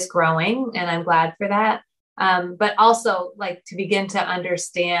 but it's growing and I'm glad for that. But also like to begin to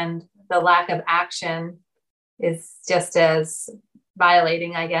understand the lack of action is just as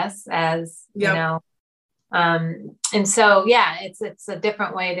violating, I guess, as, and so, it's a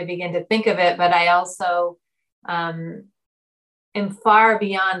different way to begin to think of it. But I also am far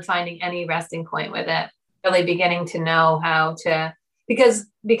beyond finding any resting point with it, really beginning to know how to,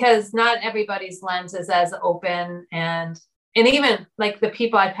 because not everybody's lens is as open, and even like the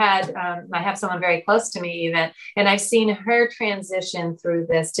people I've had, I have someone very close to me even, and I've seen her transition through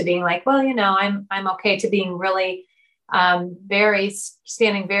this to being like, well, I'm okay, to being really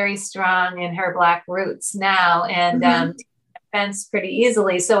standing very strong in her Black roots now, and fence pretty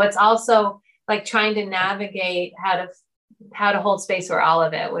easily. So it's also like trying to navigate how to hold space for all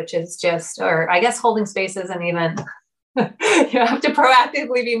of it, which is just, or I guess holding space isn't even, you have to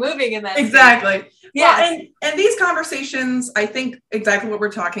proactively be moving in that exactly space. Yeah. Well, and these conversations, I think exactly what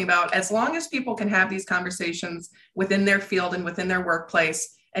we're talking about, as long as people can have these conversations within their field and within their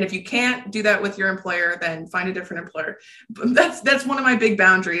workplace. And if you can't do that with your employer, then find a different employer. That's one of my big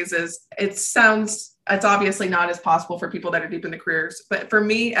boundaries. Is it's obviously not as possible for people that are deep in the careers. But for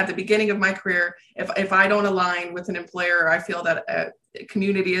me, at the beginning of my career, if I don't align with an employer, or I feel that a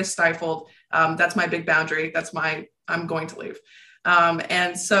community is stifled, that's my big boundary. I'm going to leave.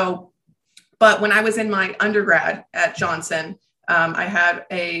 But when I was in my undergrad at Johnson, I had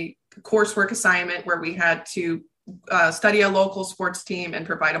a coursework assignment where we had to study a local sports team and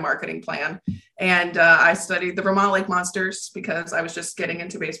provide a marketing plan. And I studied the Vermont Lake Monsters because I was just getting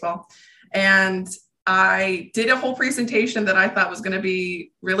into baseball. And I did a whole presentation that I thought was going to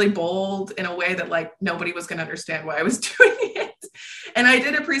be really bold in a way that like nobody was going to understand why I was doing it. And I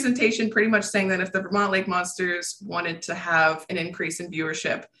did a presentation pretty much saying that if the Vermont Lake Monsters wanted to have an increase in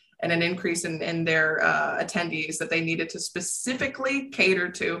viewership and an increase in their attendees, that they needed to specifically cater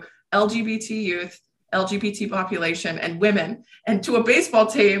to LGBT youth, LGBT population, and women. And to a baseball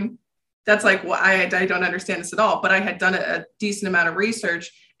team, that's like, well, I don't understand this at all. But I had done a decent amount of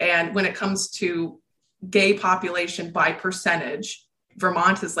research. And when it comes to gay population by percentage,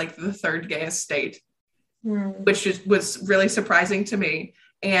 Vermont is like the third gayest state, which was really surprising to me.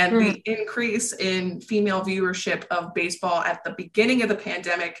 And the increase in female viewership of baseball at the beginning of the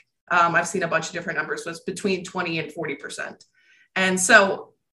pandemic, I've seen a bunch of different numbers, was between 20 and 40%. And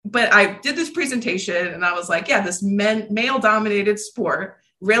so, but I did this presentation and I was like, yeah, this male dominated sport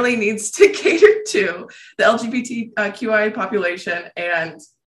really needs to cater to the LGBTQI population and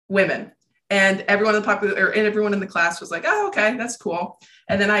women. And everyone in the class was like, oh, okay, that's cool.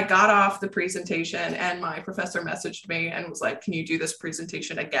 And then I got off the presentation and my professor messaged me and was like, can you do this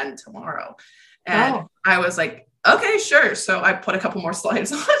presentation again tomorrow? And I was like, okay, sure. So I put a couple more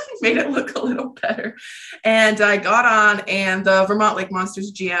slides on, made it look a little better. And I got on, and the Vermont Lake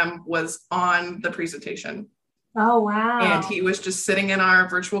Monsters GM was on the presentation. Oh, wow. And he was just sitting in our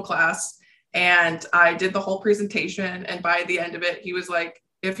virtual class, and I did the whole presentation. And by the end of it, he was like,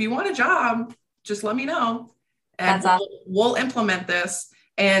 if you want a job, just let me know. And we'll implement this.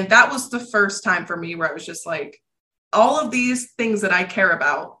 And that was the first time for me where I was just like, all of these things that I care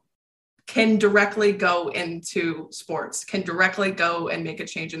about can directly go into sports, can directly go and make a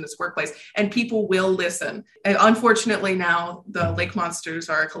change in this workplace, and people will listen. And unfortunately now the Lake Monsters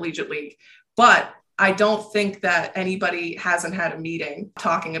are a collegiate league, but I don't think that anybody hasn't had a meeting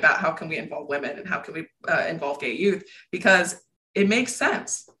talking about how can we involve women and how can we involve gay youth, because it makes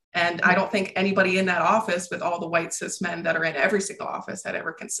sense. And I don't think anybody in that office with all the white cis men that are in every single office had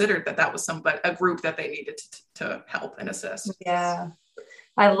ever considered that was a group that they needed to help and assist. Yeah.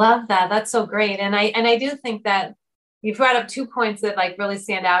 I love that. That's so great. And I do think that you've brought up 2 points that like really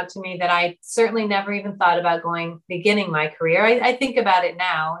stand out to me that I certainly never even thought about beginning my career. I think about it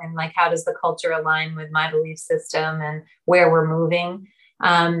now and like, how does the culture align with my belief system and where we're moving?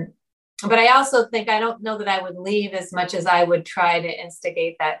 But I also think, I don't know that I would leave as much as I would try to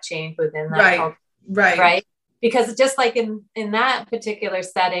instigate that change within that culture. Right. Because just like in that particular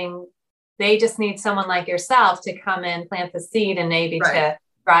setting, they just need someone like yourself to come in, plant the seed, and maybe to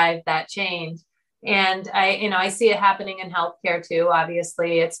drive that change. And I see it happening in healthcare too.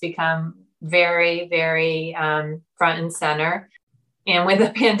 Obviously, it's become very, very front and center. And with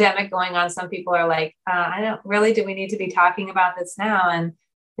the pandemic going on, some people are like, do we need to be talking about this now? And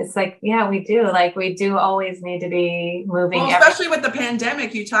it's like, yeah, we do. Like, we do always need to be moving. Well, especially with the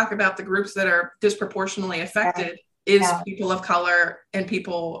pandemic, you talk about the groups that are disproportionately affected is people of color and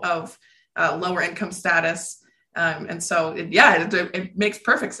people of lower income status. And so, it makes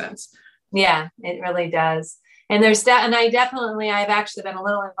perfect sense. Yeah, it really does. And I've actually been a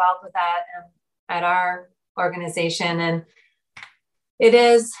little involved with that at our organization. And it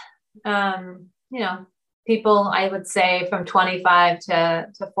is, people, I would say from 25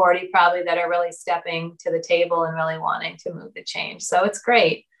 to 40, probably, that are really stepping to the table and really wanting to move the change. So it's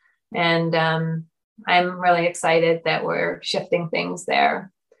great. And I'm really excited that we're shifting things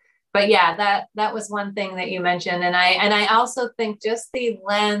there. But yeah, that was one thing that you mentioned. And I also think just the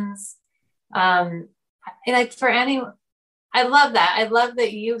lens, like for I love that. I love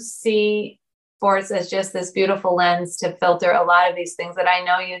that you see sports as just this beautiful lens to filter a lot of these things that I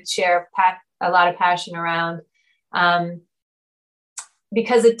know you share a lot of passion around.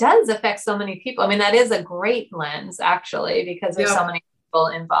 Because it does affect so many people. I mean, that is a great lens, actually, because there's so many people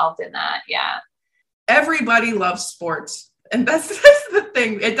involved in that. Yeah. Everybody loves sports. And that's the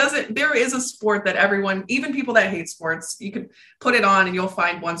thing. There is a sport that everyone, even people that hate sports, you can put it on and you'll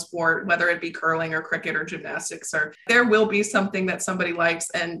find one sport, whether it be curling or cricket or gymnastics, or there will be something that somebody likes.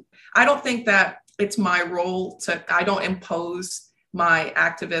 And I don't think that it's my role I don't impose my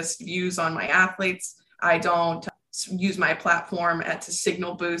activist views on my athletes. I don't use my platform to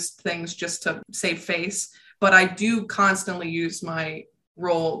signal boost things just to save face, but I do constantly use my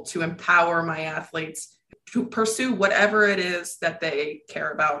role to empower my athletes to pursue whatever it is that they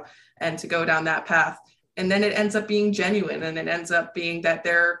care about and to go down that path. And then it ends up being genuine, and it ends up being that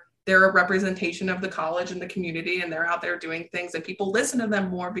they're a representation of the college and the community, and they're out there doing things, and people listen to them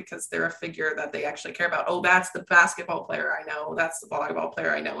more because they're a figure that they actually care about. Oh, that's the basketball player I know, that's the volleyball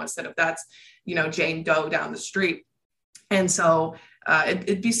player I know, instead of that's, Jane Doe down the street. And so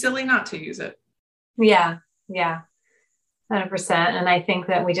it'd be silly not to use it. Yeah. 100%. And I think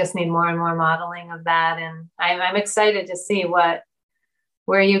that we just need more and more modeling of that. And I'm excited to see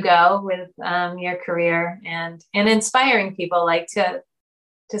where you go with your career and inspiring people like to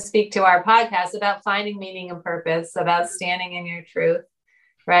speak to our podcast about finding meaning and purpose, about standing in your truth,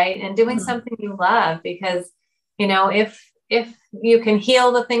 right? And doing something you love, because, if you can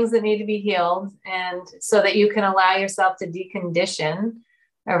heal the things that need to be healed, and so that you can allow yourself to decondition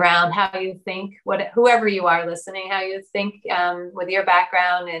around how you think, whoever you are listening, how you think with your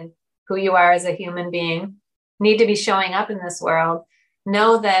background and who you are as a human being need to be showing up in this world.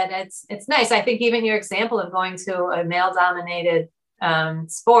 Know that it's nice. I think even your example of going to a male dominated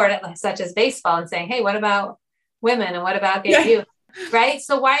sport such as baseball and saying, hey, what about women and what about gay youth? Right.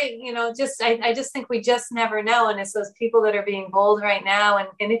 So why, I just think we just never know. And it's those people that are being bold right now. And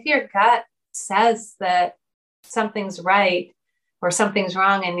if your gut says that something's right or something's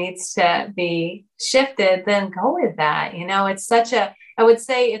wrong and needs to be shifted, then go with that. I would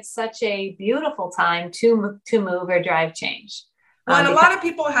say it's such a beautiful time to move or drive change. Well, and a lot of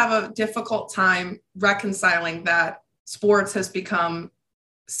people have a difficult time reconciling that sports has become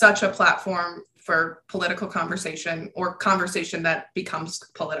such a platform for political conversation, or conversation that becomes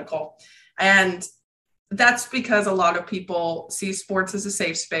political. And that's because a lot of people see sports as a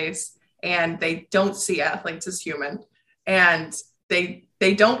safe space, and they don't see athletes as human. And they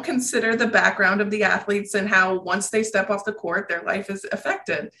don't consider the background of the athletes and how once they step off the court, their life is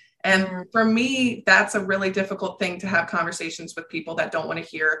affected. And for me, that's a really difficult thing to have conversations with people that don't want to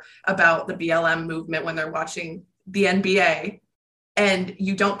hear about the BLM movement when they're watching the NBA, and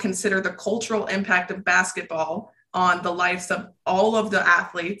you don't consider the cultural impact of basketball on the lives of all of the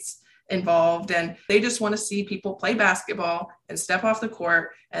athletes involved. And they just want to see people play basketball and step off the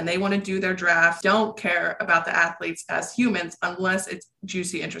court, and they want to do their draft. Don't care about the athletes as humans unless it's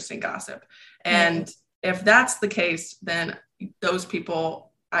juicy, interesting gossip. And if that's the case, then those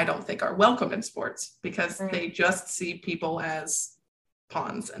people, I don't think, are welcome in sports, because they just see people as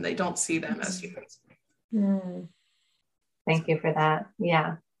pawns and they don't see them as humans. Thank you for that.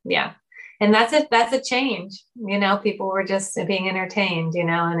 Yeah. And that's a change. People were just being entertained,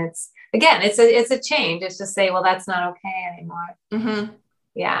 and it's a change. It's just say, well, that's not okay anymore.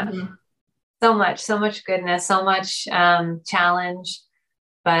 Yeah. So much goodness, so much challenge,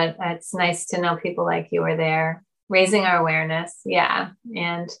 but it's nice to know people like you are there raising our awareness. Yeah.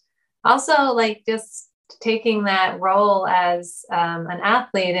 And also just taking that role as an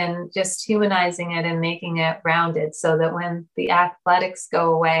athlete and just humanizing it and making it rounded, so that when the athletics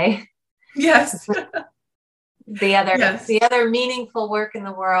go away, the other meaningful work in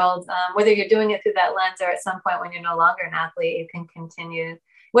the world, whether you're doing it through that lens or at some point when you're no longer an athlete, you can continue,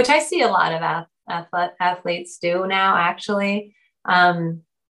 which I see a lot of athletes do now, actually. And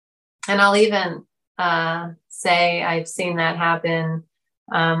I'll even say I've seen that happen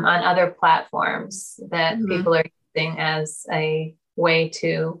on other platforms that people are using as a way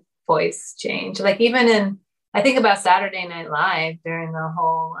to voice change. Like even I think about Saturday Night Live during the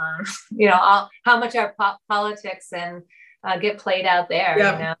whole, how much our politics and get played out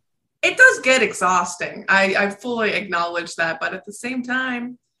there. It does get exhausting. I fully acknowledge that. But at the same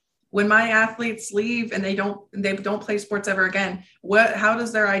time, when my athletes leave and they don't play sports ever again, how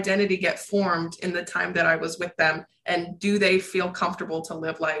does their identity get formed in the time that I was with them? And do they feel comfortable to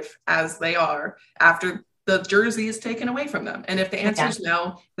live life as they are after the jersey is taken away from them? And if the answer is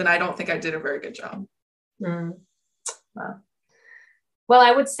no, then I don't think I did a very good job. Wow. Well,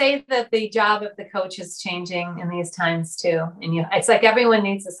 I would say that the job of the coach is changing in these times too. And it's like everyone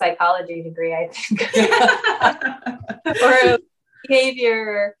needs a psychology degree, I think, or a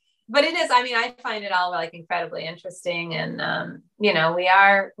behavior. But it is, I mean, I find it all like incredibly interesting. And, we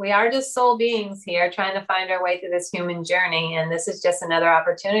are just soul beings here trying to find our way through this human journey. And this is just another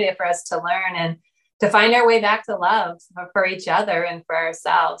opportunity for us to learn and to find our way back to love for each other and for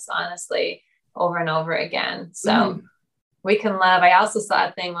ourselves, honestly, over and over again. So we can love. I also saw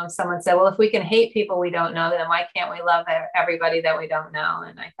a thing when someone said, well, if we can hate people we don't know, then why can't we love everybody that we don't know?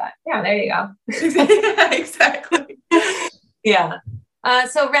 And I thought, yeah, there you go. Yeah, exactly. Yeah.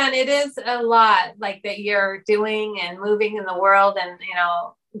 So Ren, it is a lot like that you're doing and moving in the world, and,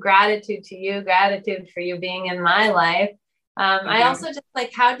 gratitude to you, gratitude for you being in my life. I also just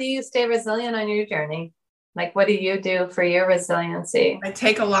like, how do you stay resilient on your journey? Like, what do you do for your resiliency? I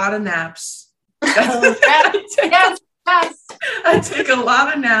take a lot of naps. Yes. I take a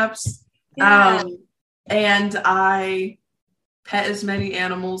lot of naps. Yeah. And I pet as many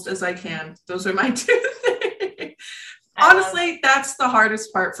animals as I can. Those are my two things. Honestly, that's the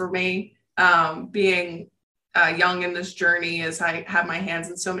hardest part for me, being young in this journey, is I have my hands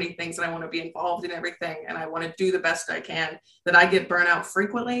in so many things and I want to be involved in everything and I want to do the best I can, that I get burnt out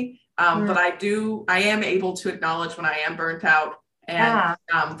frequently. But I am able to acknowledge when I am burnt out. And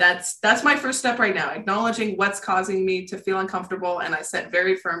that's my first step right now, acknowledging what's causing me to feel uncomfortable. And I set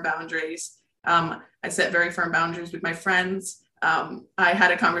very firm boundaries. I set very firm boundaries with my friends. I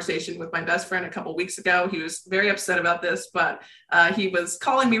had a conversation with my best friend a couple weeks ago. He was very upset about this, but he was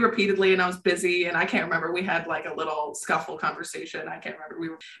calling me repeatedly and I was busy and I can't remember. We had like a little scuffle conversation. I can't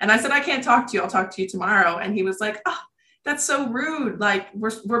remember. And I said, I can't talk to you. I'll talk to you tomorrow. And he was like, oh, that's so rude. Like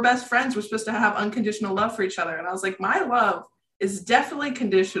we're best friends. We're supposed to have unconditional love for each other. And I was like, my love is definitely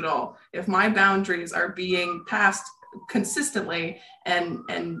conditional if my boundaries are being passed consistently and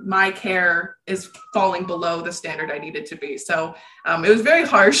my care is falling below the standard I need it to be. So it was very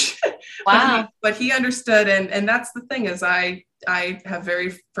harsh. Wow. but he understood. And that's the thing, is I have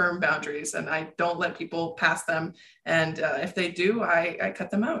very firm boundaries and I don't let people pass them. And if they do, I cut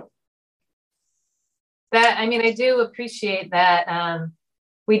them out. I do appreciate that.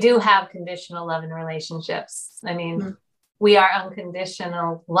 We do have conditional love in relationships. I mean, we are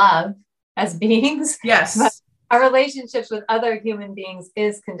unconditional love as beings. Yes. But our relationships with other human beings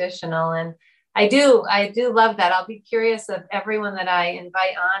is conditional. And I do love that. I'll be curious of everyone that I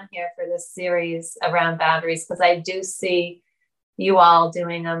invite on here for this series around boundaries, because I do see you all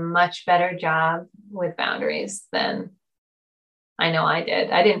doing a much better job with boundaries than I know I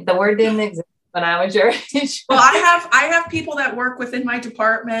did. The word didn't exist when I was your age. Well, I have people that work within my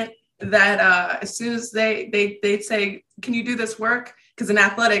department that as soon as they say, can you do this work? Because in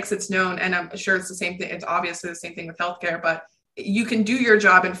athletics, it's known, and I'm sure it's the same thing. It's obviously the same thing with healthcare, but you can do your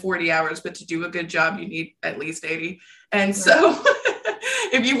job in 40 hours, but to do a good job, you need at least 80. And so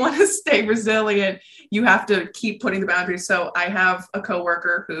if you want to stay resilient, you have to keep putting the boundaries. So I have a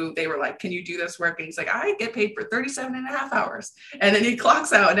coworker who they were like, can you do this work? And he's like, I get paid for 37 and a half hours. And then he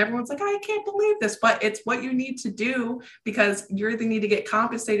clocks out and everyone's like, I can't believe this, but it's what you need to do, because you either need to get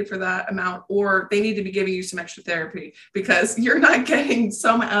compensated for that amount or they need to be giving you some extra therapy, because you're not getting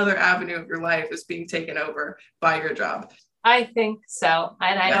some other avenue of your life is being taken over by your job. I think so.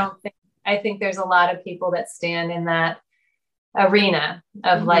 And I think there's a lot of people that stand in that arena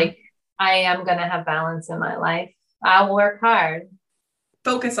of like, I am going to have balance in my life. I'll work hard.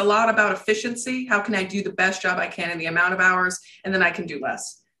 Focus a lot about efficiency. How can I do the best job I can in the amount of hours? And then I can do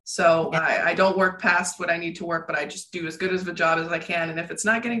less. So I don't work past what I need to work, but I just do as good as a job as I can. And if it's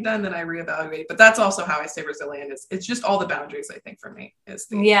not getting done, then I reevaluate. But that's also how I stay resilient. It's just all the boundaries, I think, for me. I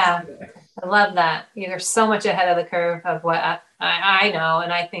love that. You're so much ahead of the curve of what I know.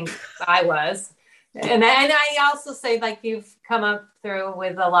 And I think I was. And I also say, like, you've come up through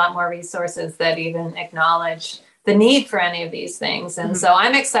with a lot more resources that even acknowledge the need for any of these things. And so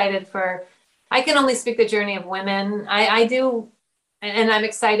I'm excited I can only speak the journey of women. I do. And I'm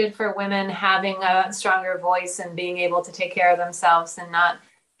excited for women having a stronger voice and being able to take care of themselves and not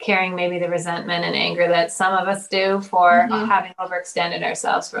carrying maybe the resentment and anger that some of us do for having overextended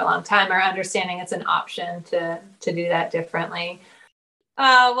ourselves for a long time, or understanding it's an option to do that differently.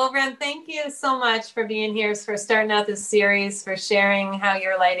 Well, Ren, thank you so much for being here, for starting out this series, for sharing how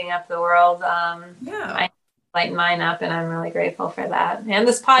you're lighting up the world. I lighten mine up, and I'm really grateful for that. And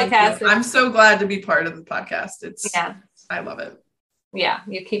this podcast. I'm so glad to be part of the podcast. I love it. Yeah,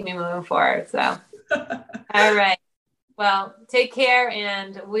 you keep me moving forward. So, all right. Well, take care,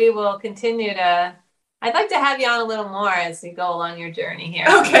 and we will continue to. I'd like to have you on a little more as you go along your journey here.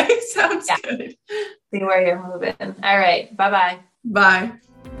 Okay, sounds good. See where you're moving. All right. Bye-bye. Bye.